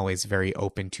found them always very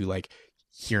open to like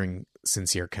hearing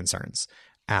sincere concerns.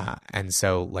 And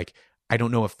so like, I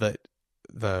don't know if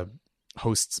the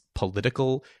host's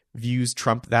political views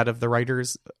trump that of the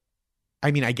writers. I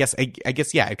mean, I guess,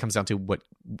 yeah, it comes down to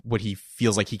what he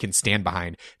feels like he can stand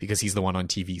behind, because he's the one on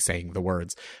TV saying the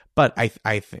words. But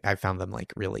I found them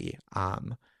like really,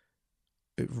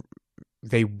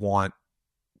 they want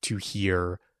to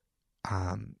hear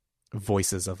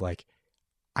voices of like,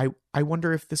 I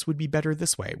wonder if this would be better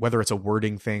this way, whether it's a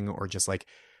wording thing or just like,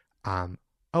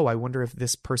 oh, I wonder if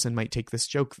this person might take this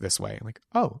joke this way. I'm like,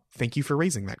 oh, thank you for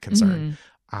raising that concern.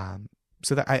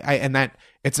 So that and that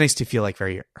it's nice to feel like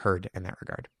very heard in that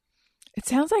regard. It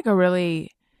sounds like a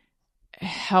really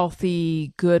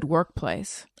healthy, good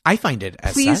workplace. I find it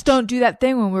as Please such. don't do that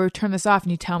thing when we turn this off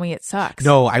and you tell me it sucks.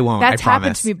 No, I won't. That's I promise.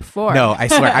 happened to me before. No, I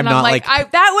swear. I'm not like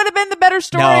that would have been the better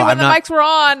story when the mics were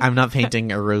on. I'm not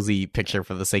painting a rosy picture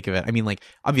for the sake of it. I mean, like,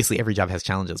 obviously every job has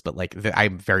challenges, but like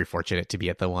I'm very fortunate to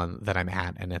be at the one that I'm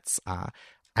at, and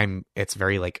it's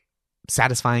very like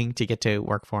satisfying to get to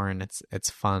work for, and it's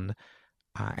fun.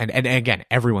 And again,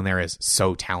 everyone there is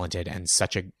so talented and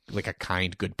such a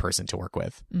kind, good person to work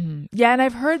with. Mm-hmm. Yeah, and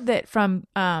I've heard that from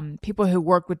people who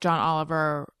work with John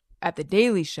Oliver at The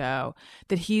Daily Show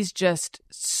that he's just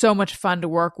so much fun to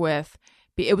work with.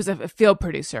 It was a field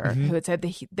producer who had said that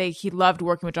he loved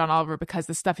working with John Oliver because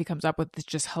the stuff he comes up with is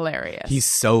just hilarious. He's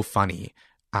so funny.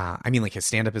 I mean, like his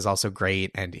stand-up is also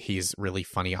great, and he's really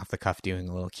funny off the cuff, doing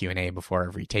a little Q&A before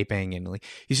every taping, and like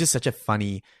he's just such a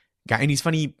funny guy, and he's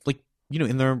funny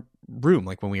in the room,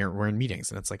 like when we're in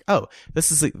meetings, and it's like, oh,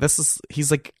 this is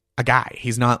he's like a guy.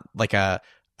 He's not like a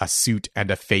suit and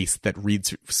a face that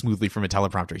reads smoothly from a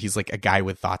teleprompter. He's like a guy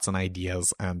with thoughts and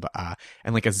ideas and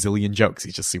like a zillion jokes.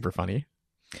 He's just super funny.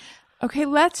 Okay,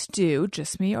 let's do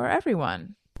Just Me or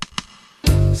Everyone.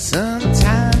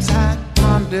 Sometimes I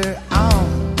ponder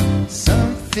on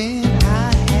something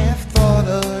I have thought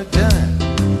or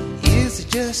done. Is it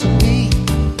just me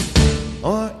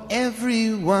or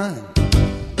everyone?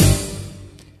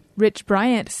 Rich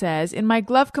Bryant says, in my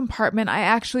glove compartment, I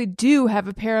actually do have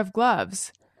a pair of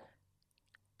gloves.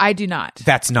 I do not.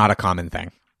 That's not a common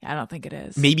thing. I don't think it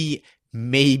is. Maybe.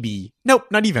 Nope,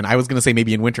 not even. I was going to say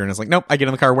maybe in winter, and it's like, nope, I get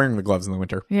in the car wearing the gloves in the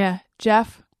winter. Yeah.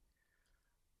 Jeff?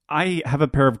 I have a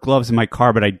pair of gloves in my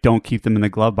car, but I don't keep them in the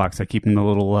glove box. I keep them in the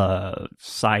little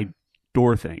side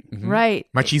door thing. Mm-hmm. Right.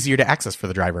 Much easier to access for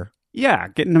the driver. Yeah,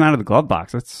 getting them out of the glove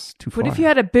box, that's too far. What if you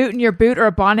had a boot in your boot or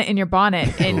a bonnet in your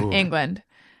bonnet in England?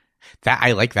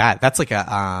 I like that. That's like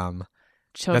a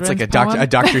Children's that's like poem? a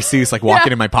Dr. Seuss like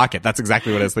walking in my pocket. That's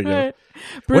exactly what I was thinking. Right.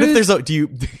 What if there's do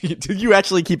you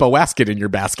actually keep a wasket in your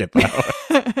basket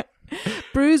though?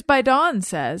 Bruised by Dawn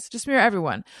says, just me or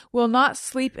everyone, will not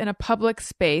sleep in a public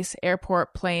space,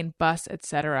 airport, plane, bus,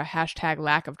 etc. #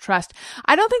 lack of trust.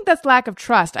 I don't think that's lack of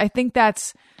trust. I think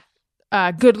that's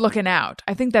good looking out.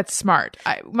 I think that's smart.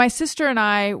 My sister and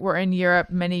I were in Europe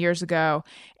many years ago,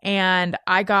 and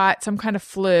I got some kind of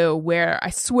flu where I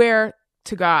swear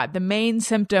to God, the main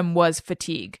symptom was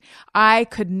fatigue. I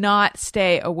could not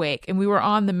stay awake, and we were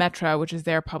on the metro, which is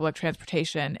their public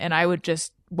transportation, and I would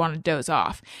just want to doze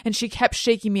off. And she kept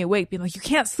shaking me awake, being like, you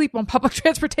can't sleep on public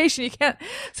transportation. You can't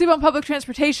sleep on public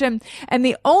transportation. And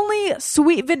the only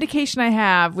sweet vindication I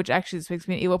have, which actually this makes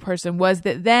me an evil person, was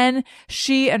that then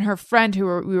she and her friend who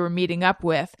we were meeting up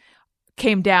with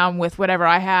came down with whatever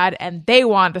I had, and they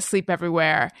wanted to sleep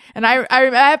everywhere. And I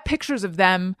have pictures of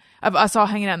us all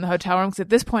hanging out in the hotel room, because at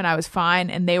this point I was fine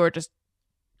and they were just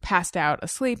passed out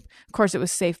asleep. Of course, it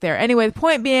was safe there. Anyway, the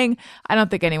point being, I don't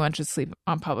think anyone should sleep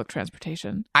on public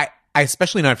transportation. I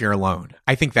especially not if you're alone.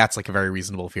 I think that's like a very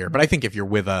reasonable fear. But I think if you're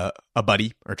with a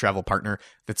buddy or travel partner,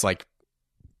 that's like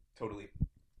totally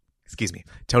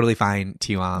fine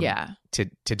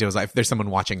to doze off if there's someone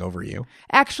watching over you.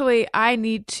 Actually, I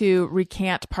need to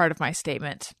recant part of my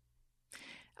statement.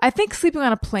 I think sleeping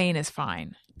on a plane is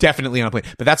fine. Definitely on a plane,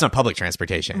 but that's not public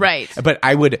transportation. Right. But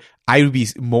I would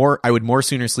more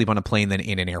sooner sleep on a plane than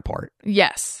in an airport.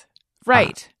 Yes.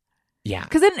 Right. Yeah.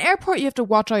 Because in an airport, you have to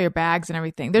watch all your bags and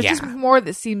everything. There's just more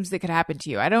that seems that could happen to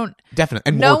you. I don't. Definitely.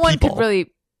 And no more one people. could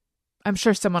really. I'm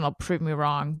sure someone will prove me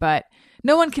wrong, but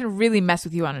no one can really mess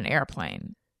with you on an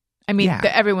airplane. I mean,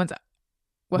 everyone's.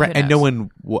 Well, right, and no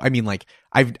one. I mean, like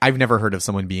I've never heard of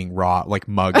someone being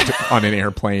mugged on an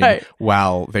airplane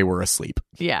while they were asleep.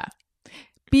 Yeah.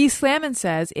 B. Slammin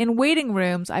says, in waiting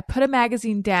rooms, I put a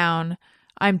magazine down.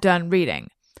 I'm done reading.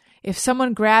 If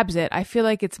someone grabs it, I feel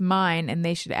like it's mine and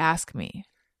they should ask me.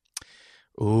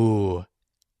 Ooh,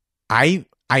 I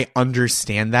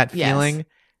understand that feeling. Yes.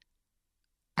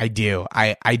 I do.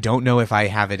 I don't know if I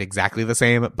have it exactly the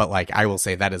same, but like I will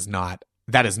say that is not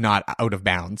out of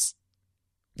bounds.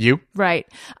 You? Right.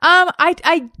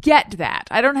 I get that.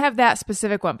 I don't have that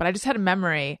specific one, but I just had a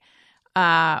memory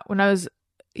when I was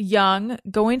young,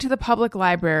 going to the public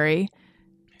library,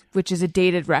 which is a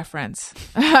dated reference.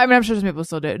 I mean, I'm sure some people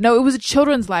still do it. No, it was a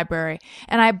children's library,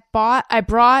 and I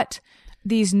brought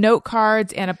these note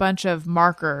cards and a bunch of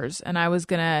markers, and I was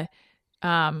gonna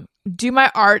do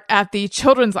my art at the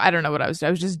children's. I don't know what I was doing.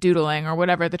 I was just doodling or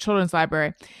whatever at the children's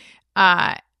library.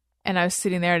 And I was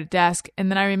sitting there at a desk,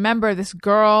 and then I remember this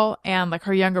girl and like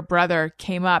her younger brother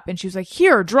came up, and she was like,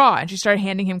 "Here, draw." And she started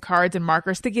handing him cards and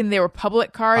markers, thinking they were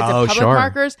public cards and public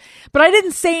markers. But I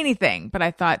didn't say anything. But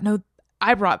I thought, no,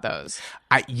 I brought those.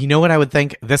 You know what I would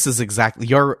think? This is exactly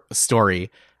your story.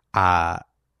 I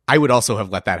would also have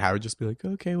let that. I would just be like,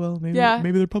 okay, well, maybe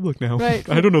they're public now. Right.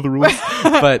 I don't know the rules.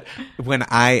 But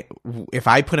if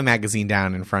I put a magazine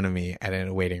down in front of me in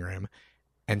a waiting room,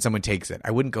 and someone takes it,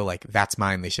 I wouldn't go like, that's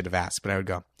mine, they should have asked. But I would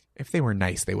go, if they were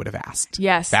nice, they would have asked.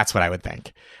 Yes. That's what I would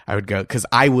think. I would go, because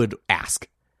I would ask.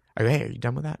 Hey, are you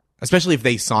done with that? Especially if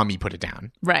they saw me put it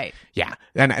down. Right. Yeah.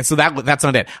 And so that's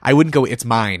not it. I wouldn't go, it's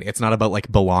mine. It's not about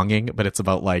like belonging, but it's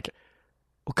about like,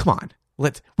 well, come on.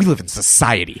 We live in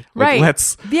society. Like,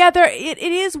 Right. Yeah, it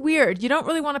is weird. You don't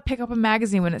really want to pick up a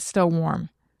magazine when it's still warm.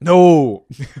 No.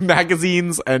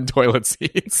 Magazines and toilet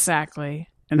seats. Exactly.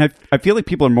 And I feel like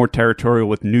people are more territorial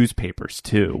with newspapers,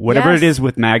 too. Whatever Yes. it is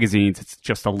with magazines, it's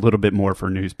just a little bit more for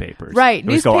newspapers. Right.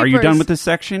 They go, are you Newspapers- done with this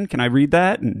section? Can I read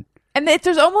that? And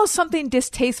There's almost something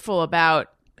distasteful about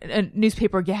a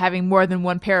newspaper having more than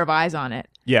one pair of eyes on it.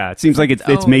 yeah, it seems like it's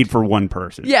owned. made for one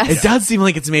person. Yes. It does seem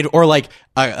like it's made, or like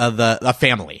a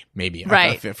family, maybe.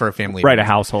 Right. For a family. Right, a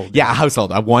household. Yeah, a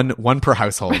household. One per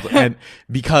household. And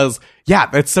because, yeah,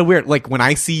 that's so weird. Like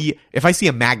if I see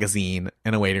a magazine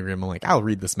in a waiting room, I'm like, I'll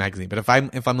read this magazine. But if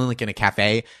I'm like in a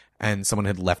cafe and someone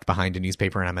had left behind a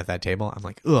newspaper and I'm at that table, I'm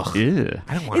like, ugh. Ew.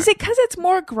 I don't want Is it because it's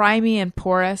more grimy and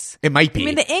porous? It might be. I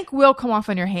mean, the ink will come off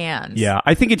on your hands. Yeah,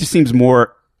 I think it just seems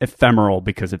more ephemeral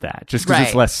because of that. Just because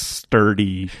it's Right. less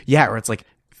sturdy. Yeah, or it's like,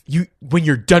 when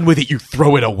you're done with it, you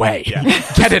throw it away.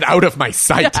 Get it out of my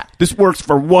sight. This works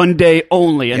for one day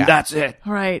only, and Yeah. that's it.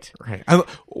 Right. Right.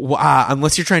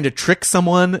 Unless you're trying to trick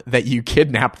someone that you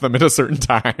kidnap them at a certain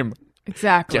time.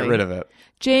 Exactly. Get rid of it.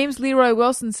 James Leroy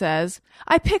Wilson says,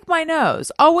 I pick my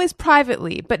nose, always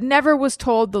privately, but never was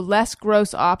told the less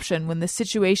gross option when the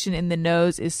situation in the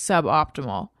nose is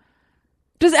suboptimal.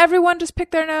 Does everyone just pick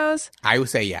their nose? I would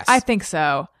say yes. I think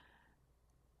so.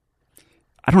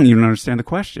 I don't even understand the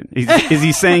question. Is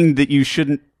he saying that you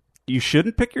shouldn't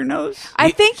pick your nose,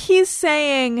 I think he's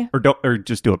saying, or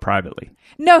just do it privately?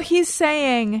 no, he's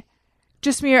saying,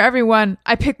 just me or everyone,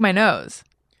 I pick my nose.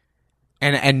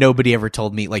 And nobody ever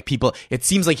told me, like, people, it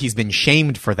seems like he's been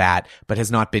shamed for that, but has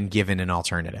not been given an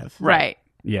alternative. Right.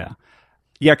 Yeah.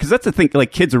 Yeah, because that's the thing.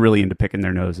 Like, kids are really into picking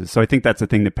their noses. So I think that's the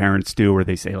thing that parents do where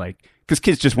they say, like, because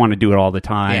kids just want to do it all the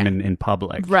time Yeah. and in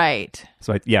public. Right.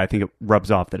 So, I think it rubs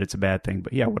off that it's a bad thing.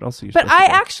 But yeah, what else are you But supposed I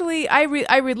to do? actually,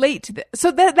 I relate to that. So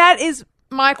that is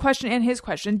my question and his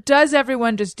question. Does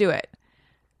everyone just do it?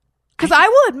 Because I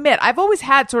will admit, I've always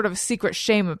had sort of a secret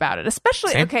shame about it.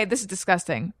 Especially, Same. okay, this is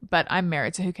disgusting, but I'm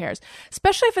married, so who cares?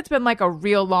 Especially if it's been like a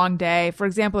real long day. For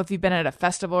example, if you've been at a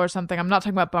festival or something. I'm not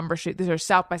talking about Bumbershoot. These are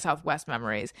South by Southwest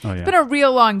memories. Oh, yeah. It's been a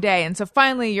real long day. And so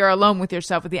finally you're alone with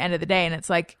yourself at the end of the day. And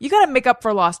it's like, you got to make up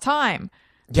for lost time.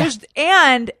 Yeah.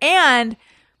 And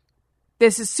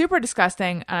this is super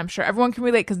disgusting, and I'm sure everyone can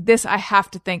relate because this I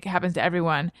have to think happens to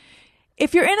everyone.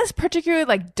 If you're in a particularly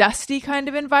like dusty kind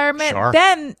of environment, Sure.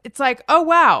 then it's like, oh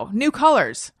wow, new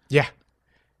colors. Yeah.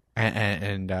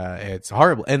 And it's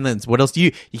horrible. And then what else do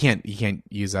you can't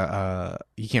use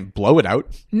you can't blow it out.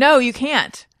 No, you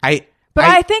can't. But But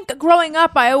I think growing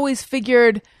up, I always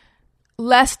figured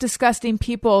less disgusting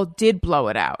people did blow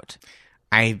it out.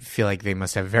 I feel like they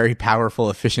must have very powerful,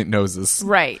 efficient noses.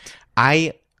 Right.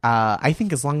 I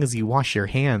think as long as you wash your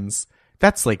hands,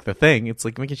 that's like the thing. It's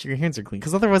like making sure your hands are clean.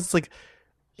 Because otherwise it's like,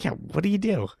 yeah, what do you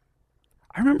do?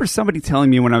 I remember somebody telling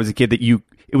me when I was a kid that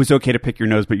it was okay to pick your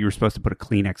nose, but you were supposed to put a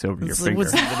Kleenex over your finger.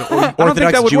 Was I it don't think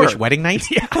Orthodox that would Jewish work. wedding night?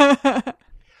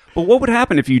 But what would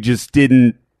happen if you just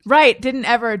didn't? Right. Didn't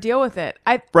ever deal with it.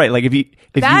 Right, like if you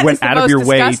That went is the out of most your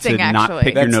way to disgusting, not actually.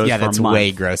 pick your nose that's for a month.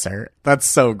 way grosser. That's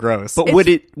so gross. But would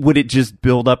it just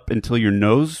build up until your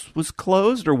nose was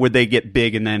closed, or would they get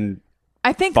big and then?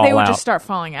 I think Fall they would out. just start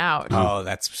falling out. Oh,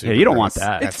 that's super Yeah, you don't gross. want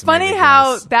that. It's That's funny mega how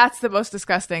gross. that's the most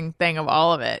disgusting thing of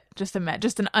all of it. Just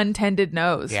an untended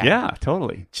nose. Yeah. Yeah,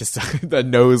 totally. Just the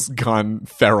nose gone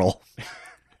feral.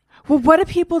 Well, what do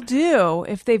people do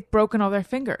if they've broken all their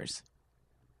fingers?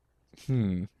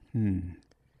 Maybe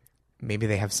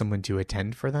they have someone to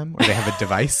attend for them, or they have a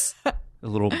device. A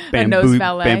little nose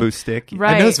valet. bamboo stick.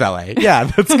 Right. A nose valet. Yeah,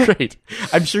 that's great.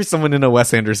 I'm sure someone in a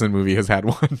Wes Anderson movie has had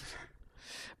one.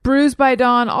 Bruised by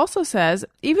Dawn also says,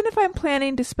 even if I'm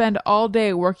planning to spend all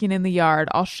day working in the yard,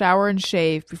 I'll shower and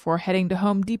shave before heading to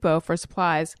Home Depot for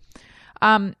supplies.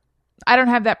 I don't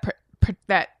have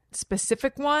that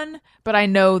specific one, but I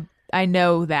know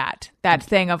that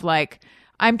thing of like,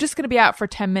 I'm just going to be out for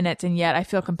 10 minutes and yet I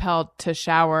feel compelled to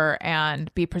shower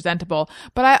and be presentable.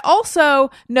 But I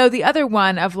also know the other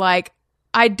one of like,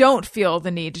 I don't feel the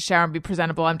need to shower and be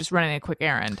presentable. I'm just running a quick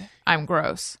errand. I'm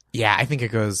gross. Yeah, I think it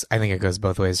goes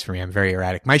both ways for me. I'm very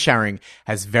erratic. My showering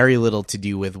has very little to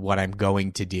do with what I'm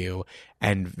going to do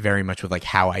and very much with like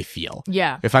how I feel.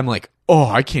 Yeah. If I'm like, oh,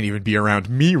 I can't even be around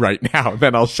me right now,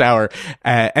 then I'll shower.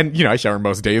 And I shower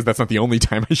most days. That's not the only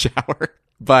time I shower.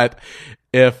 But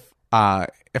if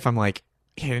I'm like,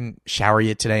 I didn't shower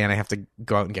yet today and I have to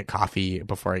go out and get coffee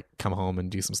before I come home and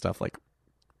do some stuff, like,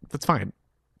 that's fine.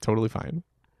 Totally fine.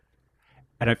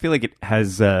 And I feel like it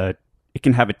has it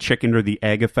can have a chicken or the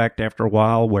egg effect after a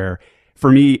while, where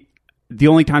for me, the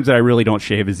only times that I really don't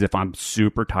shave is if I'm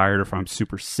super tired or if I'm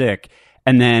super sick.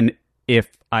 And then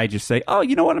if I just say, oh,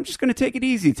 you know what, I'm just going to take it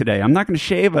easy today, I'm not going to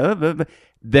shave,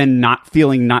 then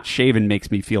not shaven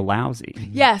makes me feel lousy.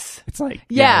 Yes. It's like,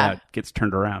 yeah, it gets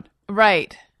turned around.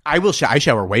 Right. I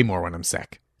shower way more when I'm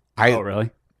sick. Oh,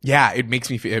 really? Yeah, it makes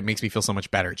me feel so much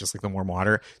better, just like the warm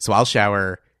water. So I'll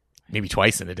shower maybe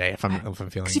twice in a day if I'm feeling.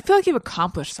 Because you feel like you've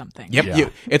accomplished something. Yep, Yeah.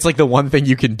 it's like the one thing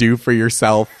you can do for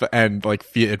yourself, and like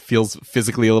it feels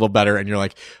physically a little better, and you're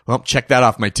like, well, check that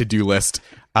off my to-do list.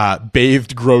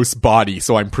 Bathed, gross body,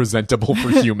 so I'm presentable for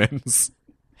humans.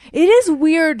 It is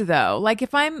weird though. Like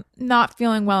if I'm not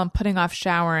feeling well and putting off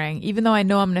showering, even though I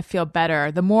know I'm going to feel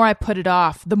better, the more I put it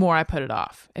off, the more I put it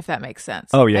off. If that makes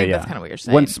sense. Oh yeah, I think yeah. That's kind of what you're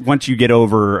saying. Once you get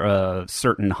over a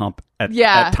certain hump at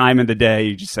time of the day,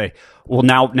 you just say, well,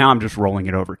 now I'm just rolling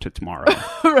it over to tomorrow.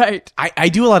 Right. I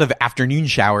do a lot of afternoon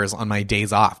showers on my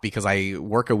days off because I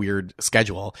work a weird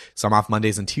schedule. So I'm off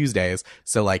Mondays and Tuesdays.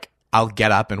 So like I'll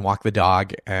get up and walk the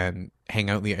dog and hang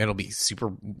out. It'll be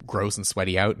super gross and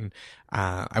sweaty out, and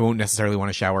I won't necessarily want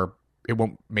to shower. It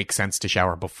won't make sense to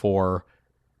shower before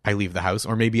I leave the house,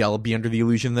 or maybe I'll be under the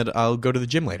illusion that I'll go to the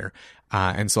gym later,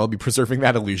 and so I'll be preserving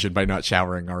that illusion by not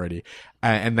showering already.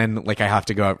 And then like I have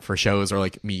to go out for shows or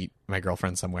like meet my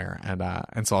girlfriend somewhere,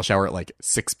 and so I'll shower at like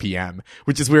 6 p.m.,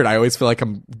 which is weird. I always feel like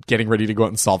I'm getting ready to go out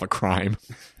and solve a crime.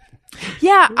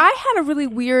 Yeah, I had a really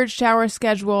weird shower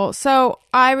schedule. So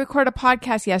I recorded a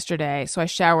podcast yesterday, so I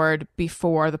showered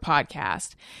before the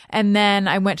podcast. And then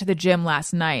I went to the gym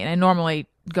last night, and I normally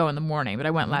go in the morning, but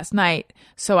I went last night.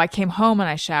 So I came home and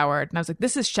I showered, and I was like,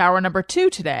 this is shower number 2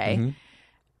 today.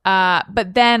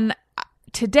 But then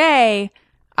today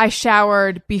I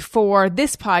showered before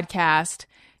this podcast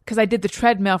because I did the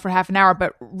treadmill for half an hour,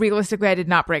 but realistically I did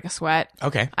not break a sweat.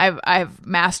 Okay. I've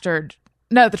mastered...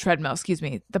 No, the treadmill, excuse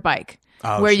me, the bike,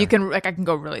 where you can, like, I can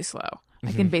go really slow.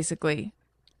 I can basically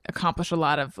accomplish a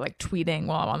lot of like tweeting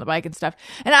while I'm on the bike and stuff.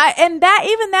 And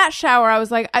that shower, I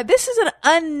was like, this is an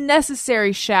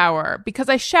unnecessary shower because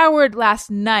I showered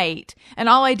last night and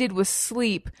all I did was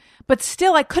sleep, but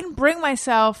still I couldn't bring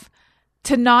myself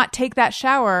to not take that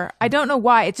shower. I don't know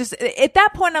why. It's just at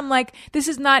that point I'm like, this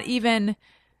is not even.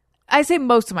 I say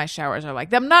most of my showers are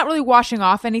like that. I'm not really washing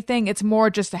off anything. It's more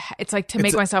just it's like to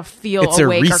make myself feel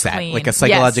awake reset, or clean. like a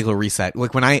psychological reset.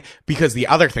 Like because the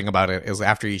other thing about it is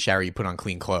after you shower, you put on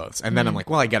clean clothes, and then I'm like,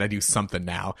 well, I got to do something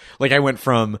now. Like I went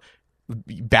from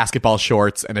basketball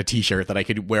shorts and a t-shirt that I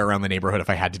could wear around the neighborhood if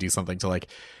I had to do something to like,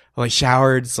 well, I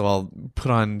showered, so I'll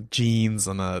put on jeans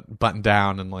and a button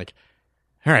down, and like,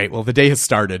 all right, well, the day has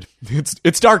started.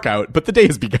 It's dark out, but the day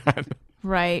has begun.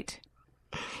 Right.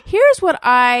 Here's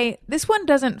this one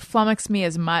doesn't flummox me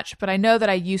as much, but I know that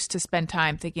I used to spend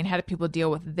time thinking, how do people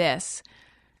deal with this?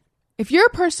 If you're a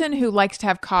person who likes to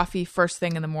have coffee first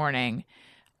thing in the morning,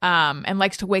 and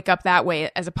likes to wake up that way,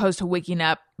 as opposed to waking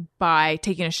up by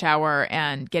taking a shower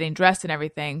and getting dressed and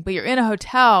everything, but you're in a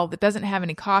hotel that doesn't have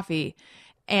any coffee,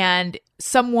 and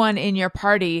someone in your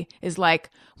party is like,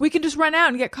 we can just run out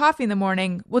and get coffee in the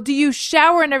morning. Well, do you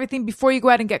shower and everything before you go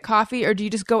out and get coffee? Or do you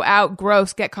just go out,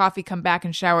 gross, get coffee, come back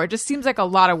and shower? It just seems like a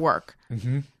lot of work.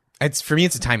 Mm-hmm. For me,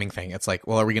 it's a timing thing. It's like,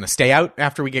 well, are we going to stay out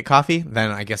after we get coffee?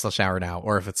 Then I guess I'll shower now.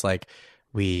 Or if it's like,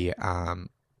 I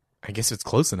guess it's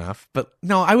close enough. But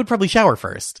no, I would probably shower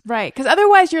first. Right. Because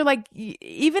otherwise you're like,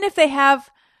 even if they have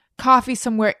coffee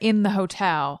somewhere in the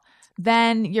hotel,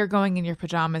 then you're going in your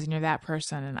pajamas and you're that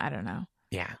person. And I don't know.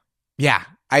 Yeah. Yeah.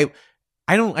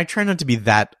 I try not to be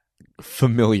that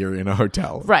familiar in a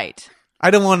hotel. Right. I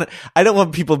don't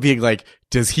want people being like,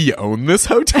 does he own this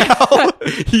hotel?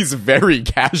 He's very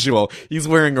casual. He's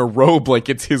wearing a robe like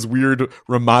it's his weird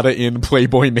Ramada Inn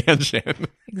Playboy mansion.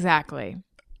 Exactly.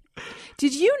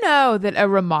 Did you know that a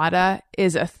Ramada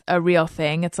is a real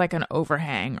thing? It's like an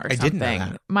overhang or something. I didn't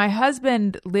know that. My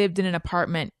husband lived in an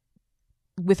apartment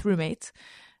with roommates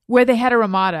where they had a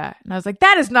Ramada. And I was like,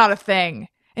 that is not a thing.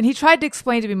 And he tried to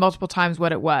explain to me multiple times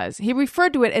what it was. He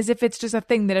referred to it as if it's just a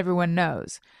thing that everyone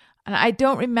knows. And I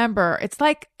don't remember. It's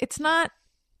not.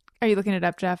 Are you looking it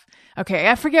up, Jeff? Okay,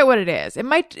 I forget what it is.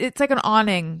 It's like an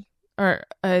awning or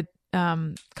a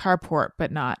carport,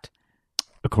 but not.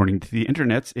 According to the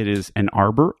internets, it is an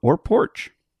arbor or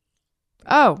porch.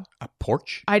 Oh. A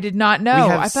porch? I did not know. We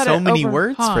have I thought so it many overhung.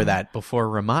 words for that before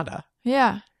Ramada.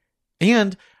 Yeah.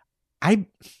 And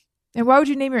And why would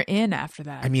you name your inn after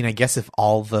that? I mean, I guess if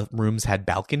all the rooms had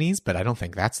balconies, but I don't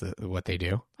think that's what they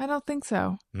do. I don't think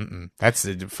so. That's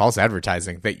false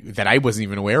advertising that I wasn't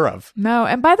even aware of. No.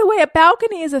 And by the way, a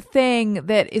balcony is a thing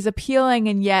that is appealing,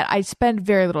 and yet I spend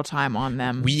very little time on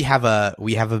them. We have a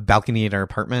balcony in our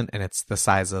apartment, and it's the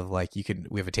size of like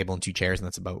we have a table and 2 chairs, and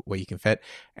that's about what you can fit.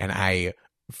 And I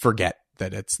forget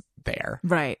that it's there.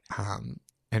 Right.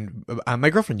 And my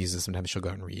girlfriend uses it sometimes. She'll go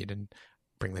and read and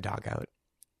bring the dog out.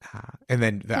 And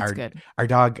then our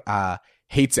dog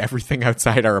hates everything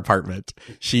outside our apartment.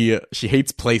 She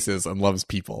hates places and loves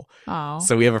people. Oh.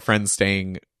 So we have a friend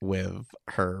staying with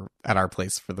her at our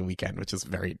place for the weekend, which is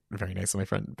very, very nice of my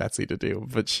friend Betsy to do.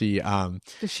 But she does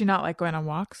she not like going on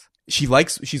walks?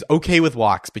 She's okay with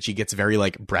walks, but she gets very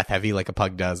like breath heavy like a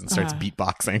pug does and starts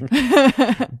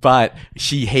beatboxing. But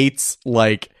she hates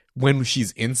like when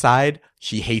she's inside,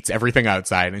 she hates everything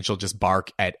outside and she'll just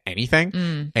bark at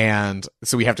anything. And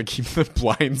so we have to keep the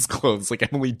blinds closed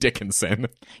like Emily Dickinson.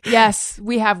 Yes,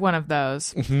 we have one of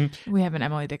those. We have an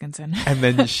Emily Dickinson. And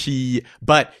then she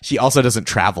also doesn't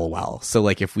travel well. So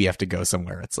like if we have to go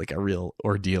somewhere, it's like a real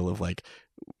ordeal of like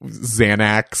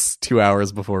Xanax 2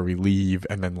 hours before we leave.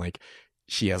 And then like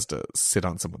she has to sit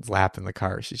on someone's lap in the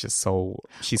car. She's so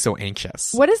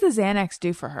anxious. What does the Xanax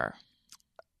do for her?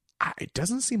 It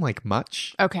doesn't seem like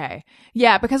much. Okay.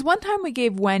 Yeah, because one time we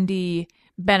gave Wendy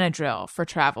Benadryl for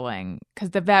traveling because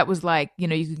the vet was like, you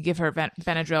could give her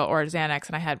Benadryl or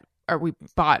Xanax, and we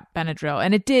bought Benadryl,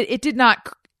 and it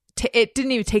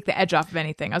didn't even take the edge off of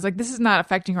anything. I was like, this is not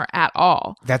affecting her at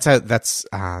all. That's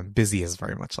Busy is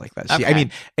very much like that. Okay. I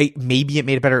mean, maybe it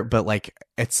made it better, but like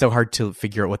it's so hard to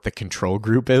figure out what the control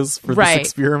group is for this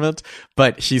experiment.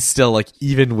 But she's still like,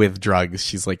 even with drugs,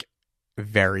 she's like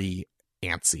very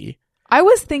antsy. I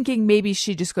was thinking maybe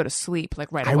she'd just go to sleep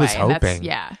like right away. I was hoping.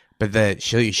 Yeah. But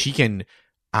she can.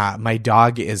 My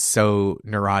dog is so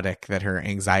neurotic that her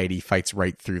anxiety fights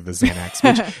right through the Xanax,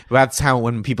 which that's how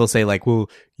when people say like,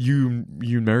 well, you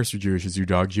nurse are Jewish, is your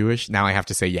dog Jewish? Now I have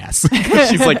to say yes.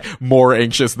 She's like more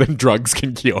anxious than drugs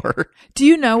can cure. Do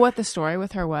you know what the story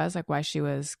with her was? Like why she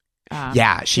was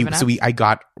we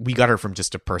got her from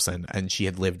just a person, and she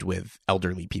had lived with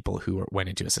elderly people who went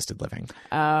into assisted living.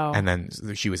 Oh. And then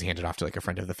she was handed off to like a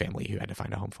friend of the family who had to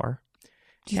find a home for her.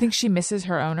 Do you think she misses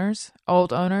her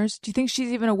old owners? Do you think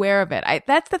she's even aware of it?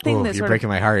 That's the thing you're breaking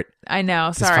my heart. I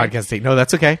know. Sorry. This podcast no,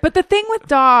 that's okay. But the thing with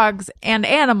dogs and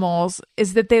animals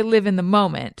is that they live in the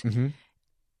moment. Mm-hmm.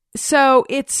 So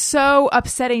it's so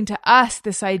upsetting to us,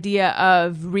 this idea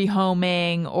of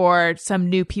rehoming or some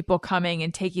new people coming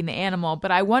and taking the animal.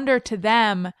 But I wonder to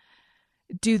them,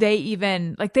 do they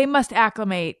even, like they must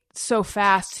acclimate so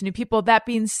fast to new people. That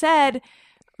being said,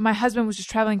 my husband was just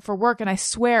traveling for work and I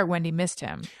swear Wendy missed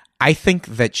him. I think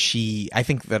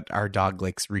that our dog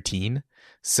likes routine.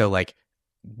 So like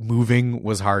moving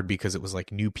was hard because it was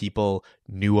like new people,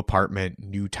 new apartment,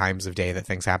 new times of day that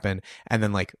things happen. And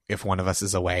then like if one of us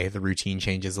is away, the routine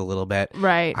changes a little bit.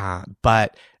 Right.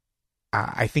 But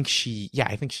I think she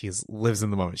lives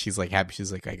in the moment. She's like happy.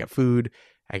 She's like, I got food.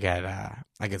 I got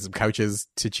some couches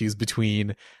to choose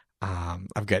between.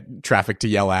 I've got traffic to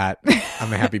yell at.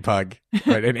 I'm a happy pug,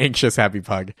 right? An anxious happy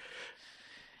pug.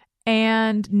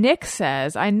 And Nick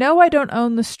says, I know I don't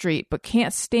own the street, but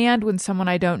can't stand when someone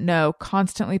I don't know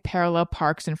constantly parallel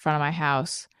parks in front of my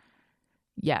house.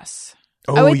 Yes.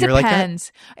 Oh, it you're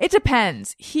depends. Like that? It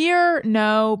depends. Here,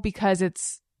 no, because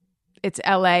it's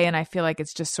LA and I feel like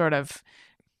it's just sort of,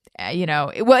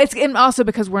 it's and also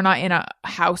because we're not in a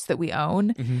house that we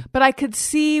own. Mm-hmm. But I could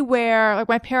see where like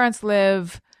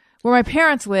where my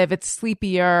parents live, it's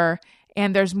sleepier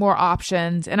and there's more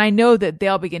options. And I know that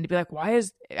they'll begin to be like,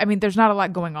 there's not a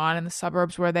lot going on in the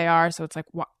suburbs where they are. So it's like,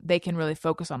 they can really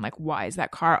focus on like, why is that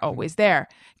car always there?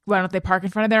 Why don't they park in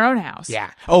front of their own house?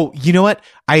 Yeah. Oh, you know what?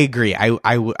 I agree.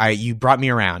 You brought me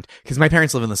around because my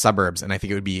parents live in the suburbs and I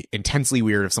think it would be intensely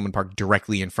weird if someone parked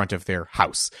directly in front of their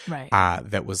house. Right.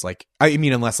 That was like,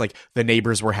 unless like the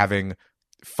neighbors were having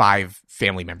 5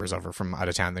 family members over from out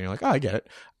of town, then you're like, oh, I get it.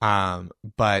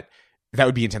 But that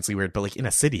would be intensely weird. But like in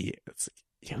a city, it's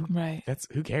right. That's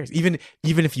who cares? Even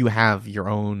if you have your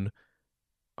own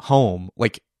home,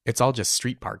 like it's all just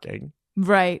street parking.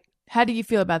 Right. How do you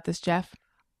feel about this, Jeff?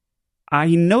 I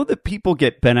know that people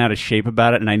get bent out of shape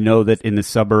about it, and I know that in the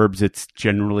suburbs it's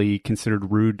generally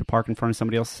considered rude to park in front of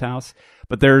somebody else's house.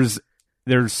 But there's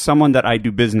someone that I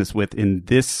do business with in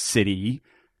this city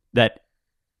that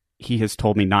he has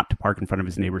told me not to park in front of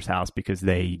his neighbor's house because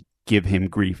they give him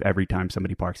grief every time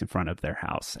somebody parks in front of their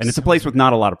house. And it's a place with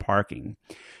not a lot of parking.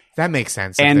 That makes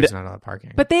sense and if there's not a lot of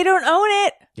parking. But they don't own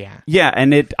it. Yeah. Yeah,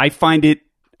 and I find it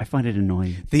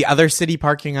annoying. The other city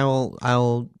parking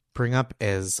I'll bring up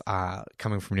is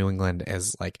coming from New England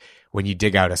is like when you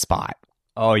dig out a spot.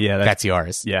 Oh yeah, That's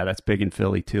yours. Yeah, that's big in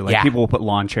Philly too. Like Yeah. people will put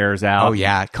lawn chairs out. Oh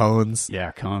yeah, cones.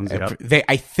 Yeah, cones. Yep.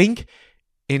 I think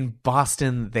in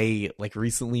Boston they like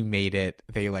recently made it.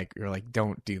 They like were like,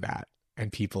 don't do that,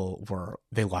 and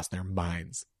they lost their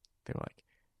minds. They were like,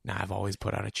 nah, I've always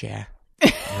put out a chair.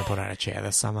 I'm gonna put out a chair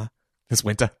this summer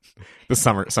chair.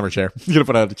 I'm gonna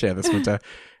put out a chair this winter.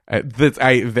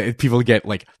 People get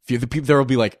like there will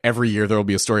be like every year there will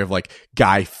be a story of like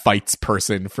guy fights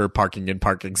person for parking in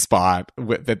parking spot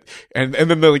with that, and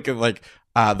then they're like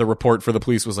the report for the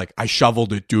police was like, I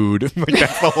shoveled it, dude. Like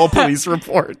that's the whole police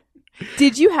report.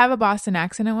 Did you have a Boston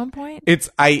accent at one point?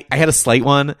 I had a slight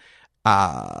one.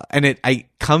 And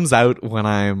it comes out when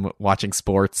I'm watching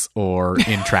sports or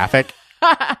in traffic.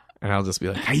 And I'll just be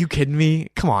like, are you kidding me?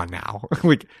 Come on now.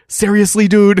 Like, seriously,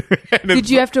 dude? Did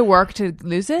you have to work to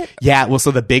lose it? Yeah. Well, so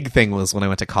the big thing was when I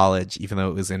went to college, even though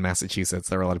it was in Massachusetts,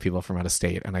 there were a lot of people from out of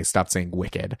state, and I stopped saying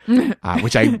wicked,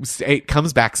 which it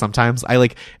comes back sometimes. I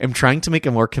like am trying to make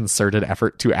a more concerted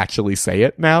effort to actually say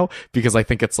it now because I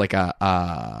think it's like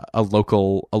a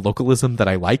localism that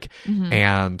I like.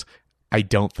 And I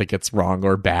don't think it's wrong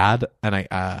or bad. And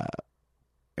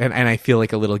and I feel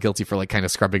like a little guilty for like kind of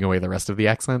scrubbing away the rest of the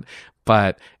accent.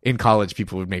 But in college,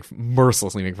 people would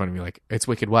mercilessly make fun of me, like, it's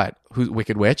wicked what? Who's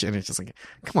wicked which? And it's just like,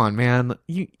 come on, man.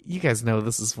 You guys know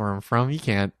this is where I'm from. You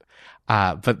can't.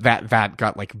 But that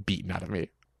got like beaten out of me.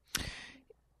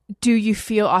 Do you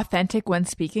feel authentic when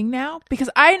speaking now?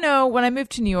 Because I know when I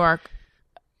moved to New York,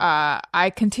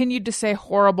 I continued to say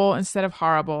horrible instead of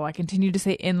horrible. I continued to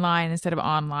say inline instead of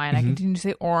online. I continued to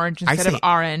say orange instead of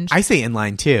orange. I say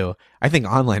inline too. I think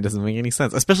online doesn't make any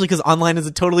sense, especially because online is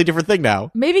a totally different thing now.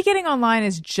 Maybe getting online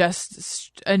is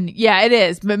just, yeah, it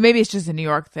is, but maybe it's just a New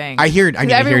York thing. I hear it in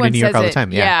New York all the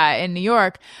time. Yeah, in New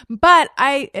York. But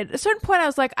at a certain point, I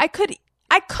was like, I could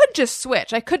just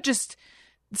switch. I could just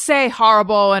say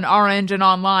horrible and orange and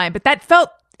online, but that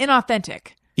felt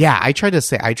inauthentic. Yeah, I try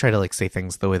to like say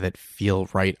things the way that feel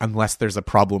right, unless there's a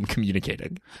problem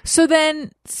communicating. So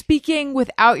then, speaking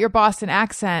without your Boston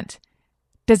accent,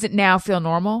 does it now feel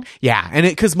normal? Yeah, and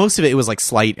because most of it was like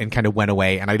slight and kind of went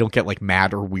away, and I don't get like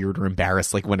mad or weird or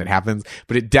embarrassed like when it happens,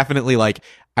 but it definitely like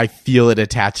I feel it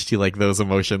attached to like those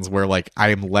emotions where like I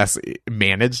am less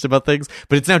managed about things,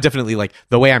 but it's now definitely like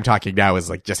the way I'm talking now is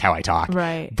like just how I talk.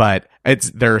 Right. But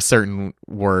there are certain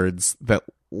words that.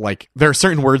 Like there are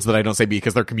certain words that I don't say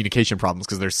because they're communication problems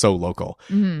because they're so local.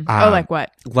 Like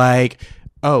what?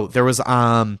 There was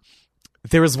one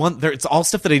there. It's all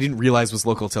stuff that I didn't realize was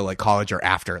local till like college or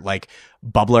after, like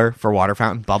bubbler for water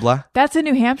fountain, bubbler. That's a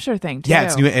New Hampshire thing too.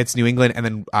 Yeah, it's New England, and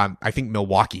then I think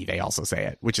Milwaukee they also say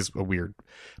it, which is a weird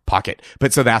pocket.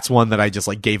 But so that's one that I just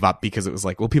like gave up because it was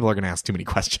like, well, people are going to ask too many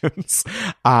questions.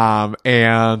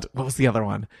 And what was the other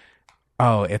one?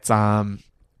 Oh, it's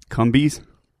Cumbies.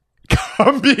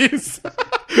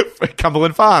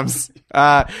 Cumberland Farms.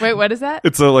 Wait, what is that?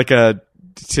 It's like a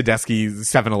Tedeschi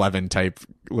 7-Eleven type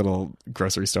little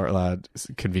grocery store,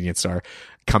 convenience store.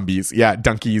 Cumbies. Yeah,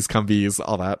 Dunkies, Cumbies,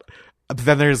 all that. But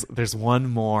then there's one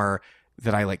more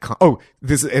that I like.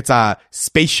 It's a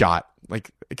space shot.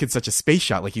 Like a kid's such a space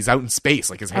shot. Like he's out in space.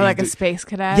 Like his like a space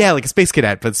cadet. Yeah, like a space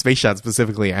cadet, but space shot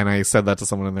specifically. And I said that to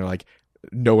someone, and they're like,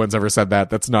 "No one's ever said that.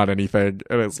 That's not anything."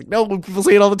 And I was like, "No, people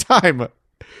say it all the time."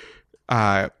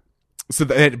 So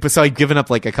I've given up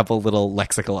like a couple little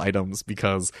lexical items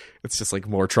because it's just like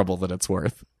more trouble than it's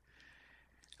worth.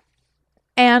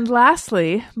 And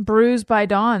lastly, Bruised by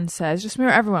Dawn says, just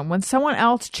mirror everyone. When someone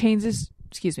else changes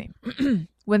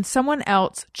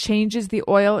the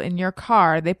oil in your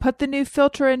car, they put the new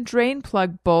filter and drain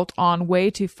plug bolt on way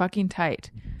too fucking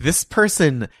tight. This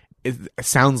person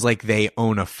sounds like they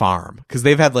own a farm because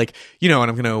they've had like, and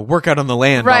I'm going to work out on the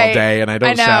land all day and I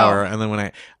don't shower. And then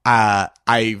when I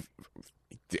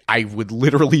would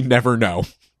literally never know.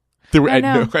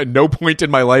 At no point in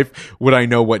my life would I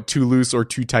know what too loose or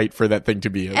too tight for that thing to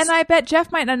be is. And I bet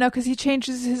Jeff might not know because he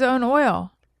changes his own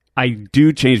oil. I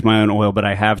do change my own oil, but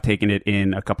I have taken it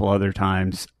in a couple other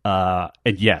times. And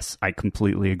yes, I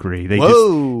completely agree.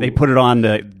 They put it on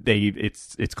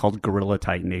it's called Gorilla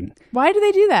Tightening. Why do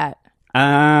they do that?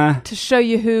 To show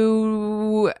you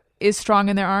who is strong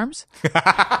in their arms?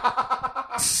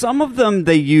 Some of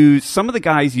the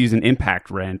guys use an impact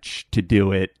wrench to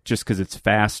do it just because it's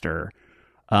faster.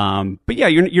 But yeah,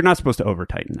 you're not supposed to over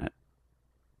tighten it.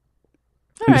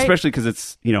 Right. Especially because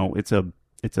it's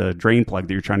a drain plug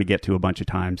that you're trying to get to a bunch of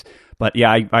times. But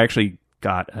yeah, I actually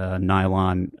got a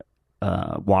nylon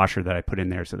washer that I put in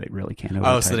there so they really can't over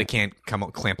tighten. So that it can't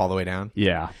clamp all the way down?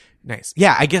 Yeah. Nice.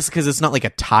 Yeah, I guess because it's not like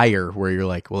a tire where you're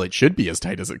like, well, it should be as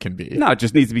tight as it can be. No, it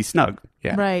just needs to be snug.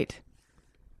 Yeah. Right.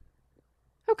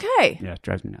 Okay. Yeah, it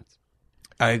drives me nuts.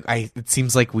 It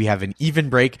seems like we have an even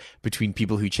break between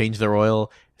people who change their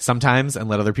oil sometimes and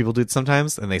let other people do it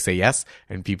sometimes, and they say yes,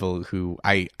 and people who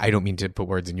I don't mean to put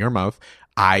words in your mouth.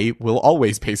 I will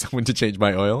always pay someone to change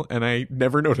my oil, and I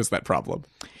never notice that problem.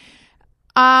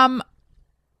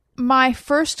 My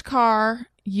first car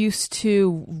used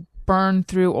to burn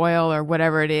through oil or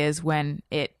whatever it is when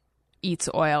it eats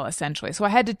oil, essentially. So I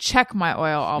had to check my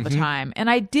oil all the time,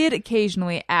 and I did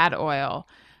occasionally add oil.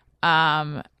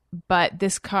 But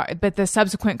the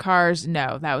subsequent cars,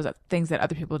 no, that was things that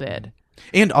other people did.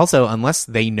 And also, unless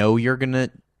they know you're gonna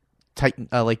tighten,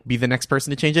 be the next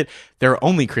person to change it, they're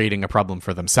only creating a problem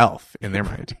for themselves in their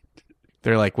mind.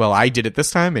 They're like, well, I did it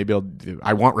this time. Maybe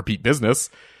I want repeat business,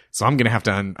 so I'm gonna have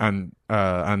to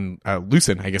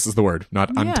loosen, I guess is the word, not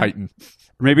untighten.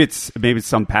 Or maybe it's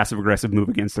some passive aggressive move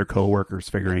against their coworkers,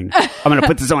 figuring I'm going to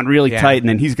put this on really tight, and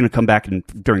then he's going to come back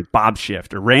during Bob's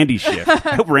shift or Randy's shift.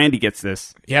 I hope Randy gets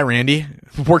this. Yeah, Randy,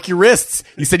 work your wrists.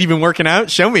 You said you've been working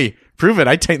out. Show me, prove it.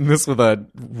 I tighten this with a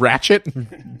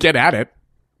ratchet. Get at it.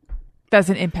 That's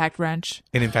an impact wrench.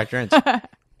 An impact wrench.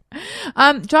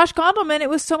 Josh Gondelman, it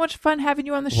was so much fun having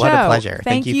you on the show. What a pleasure.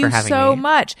 Thank you for having so me.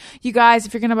 much. You guys,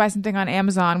 if you're going to buy something on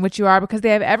Amazon, which you are because they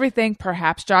have everything,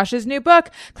 perhaps Josh's new book,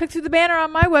 click through the banner on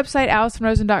my website,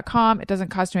 AlisonRosen.com. It doesn't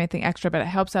cost you anything extra, but it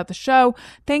helps out the show.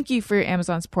 Thank you for your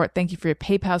Amazon support. Thank you for your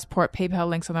PayPal support. PayPal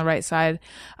links on the right side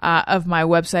of my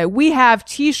website. We have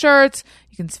t-shirts.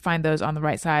 You can find those on the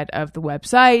right side of the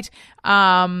website.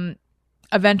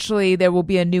 Eventually there will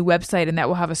be a new website and that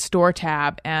will have a store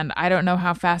tab, and I don't know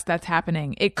how fast that's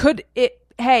happening.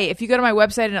 Hey, if you go to my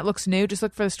website and it looks new, just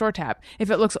look for the store tab. If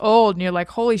it looks old and you're like,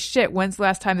 holy shit, when's the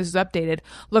last time this was updated?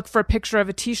 Look for a picture of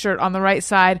a t-shirt on the right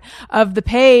side of the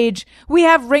page. We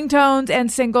have ringtones and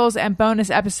singles and bonus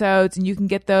episodes, and you can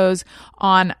get those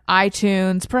on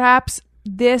iTunes. Perhaps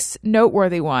this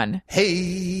noteworthy one.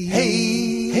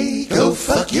 Hey, go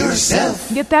fuck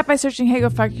yourself. Get that by searching Hey Go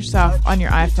Fuck Yourself on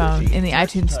your iPhone in the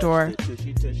iTunes store.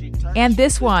 And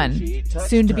this one,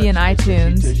 soon to be in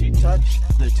iTunes.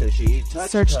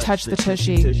 Search Touch the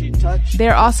Tushy.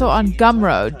 They're also on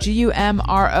Gumroad,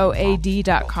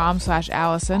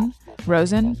 GUMROAD.com/Allison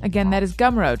Rosen. Again, that is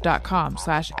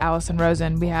gumroad.com/Allison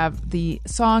Rosen. We have the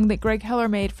song that Greg Heller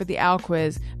made for the Al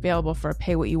Quiz available for a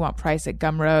pay what you want price at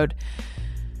Gumroad.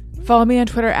 Follow me on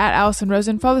Twitter at Allison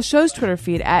Rosen. Follow the show's Twitter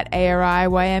feed at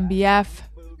ARIYMBF.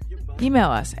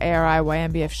 Email us,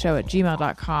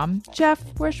 ARIYMBFshow@gmail.com. Jeff,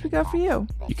 where should we go for you?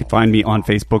 You can find me on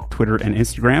Facebook, Twitter, and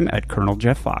Instagram at Colonel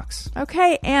Jeff Fox.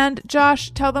 Okay, and Josh,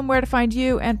 tell them where to find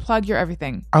you and plug your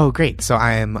everything. Oh, great. So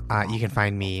you can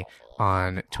find me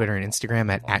on Twitter and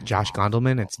Instagram at Josh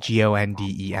Gondelman. It's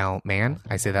Gondel man.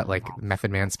 I say that like Method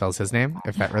Man spells his name,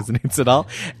 if that resonates at all.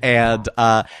 And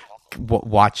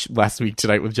watch Last Week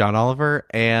Tonight with John Oliver,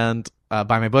 and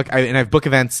buy my book. I have book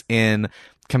events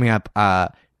coming up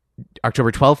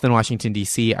October 12th in Washington,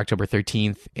 D.C., October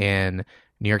 13th in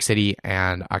New York City,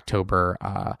 and October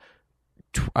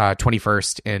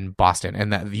 21st in Boston.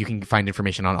 And that you can find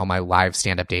information on all my live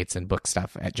stand-up dates and book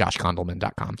stuff at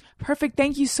joshgondelman.com. Perfect.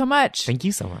 Thank you so much. Thank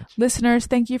you so much. Listeners,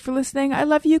 thank you for listening. I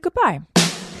love you. Goodbye.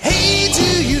 Hey,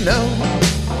 do you know about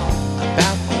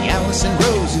the Allison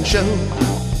Rosen Show?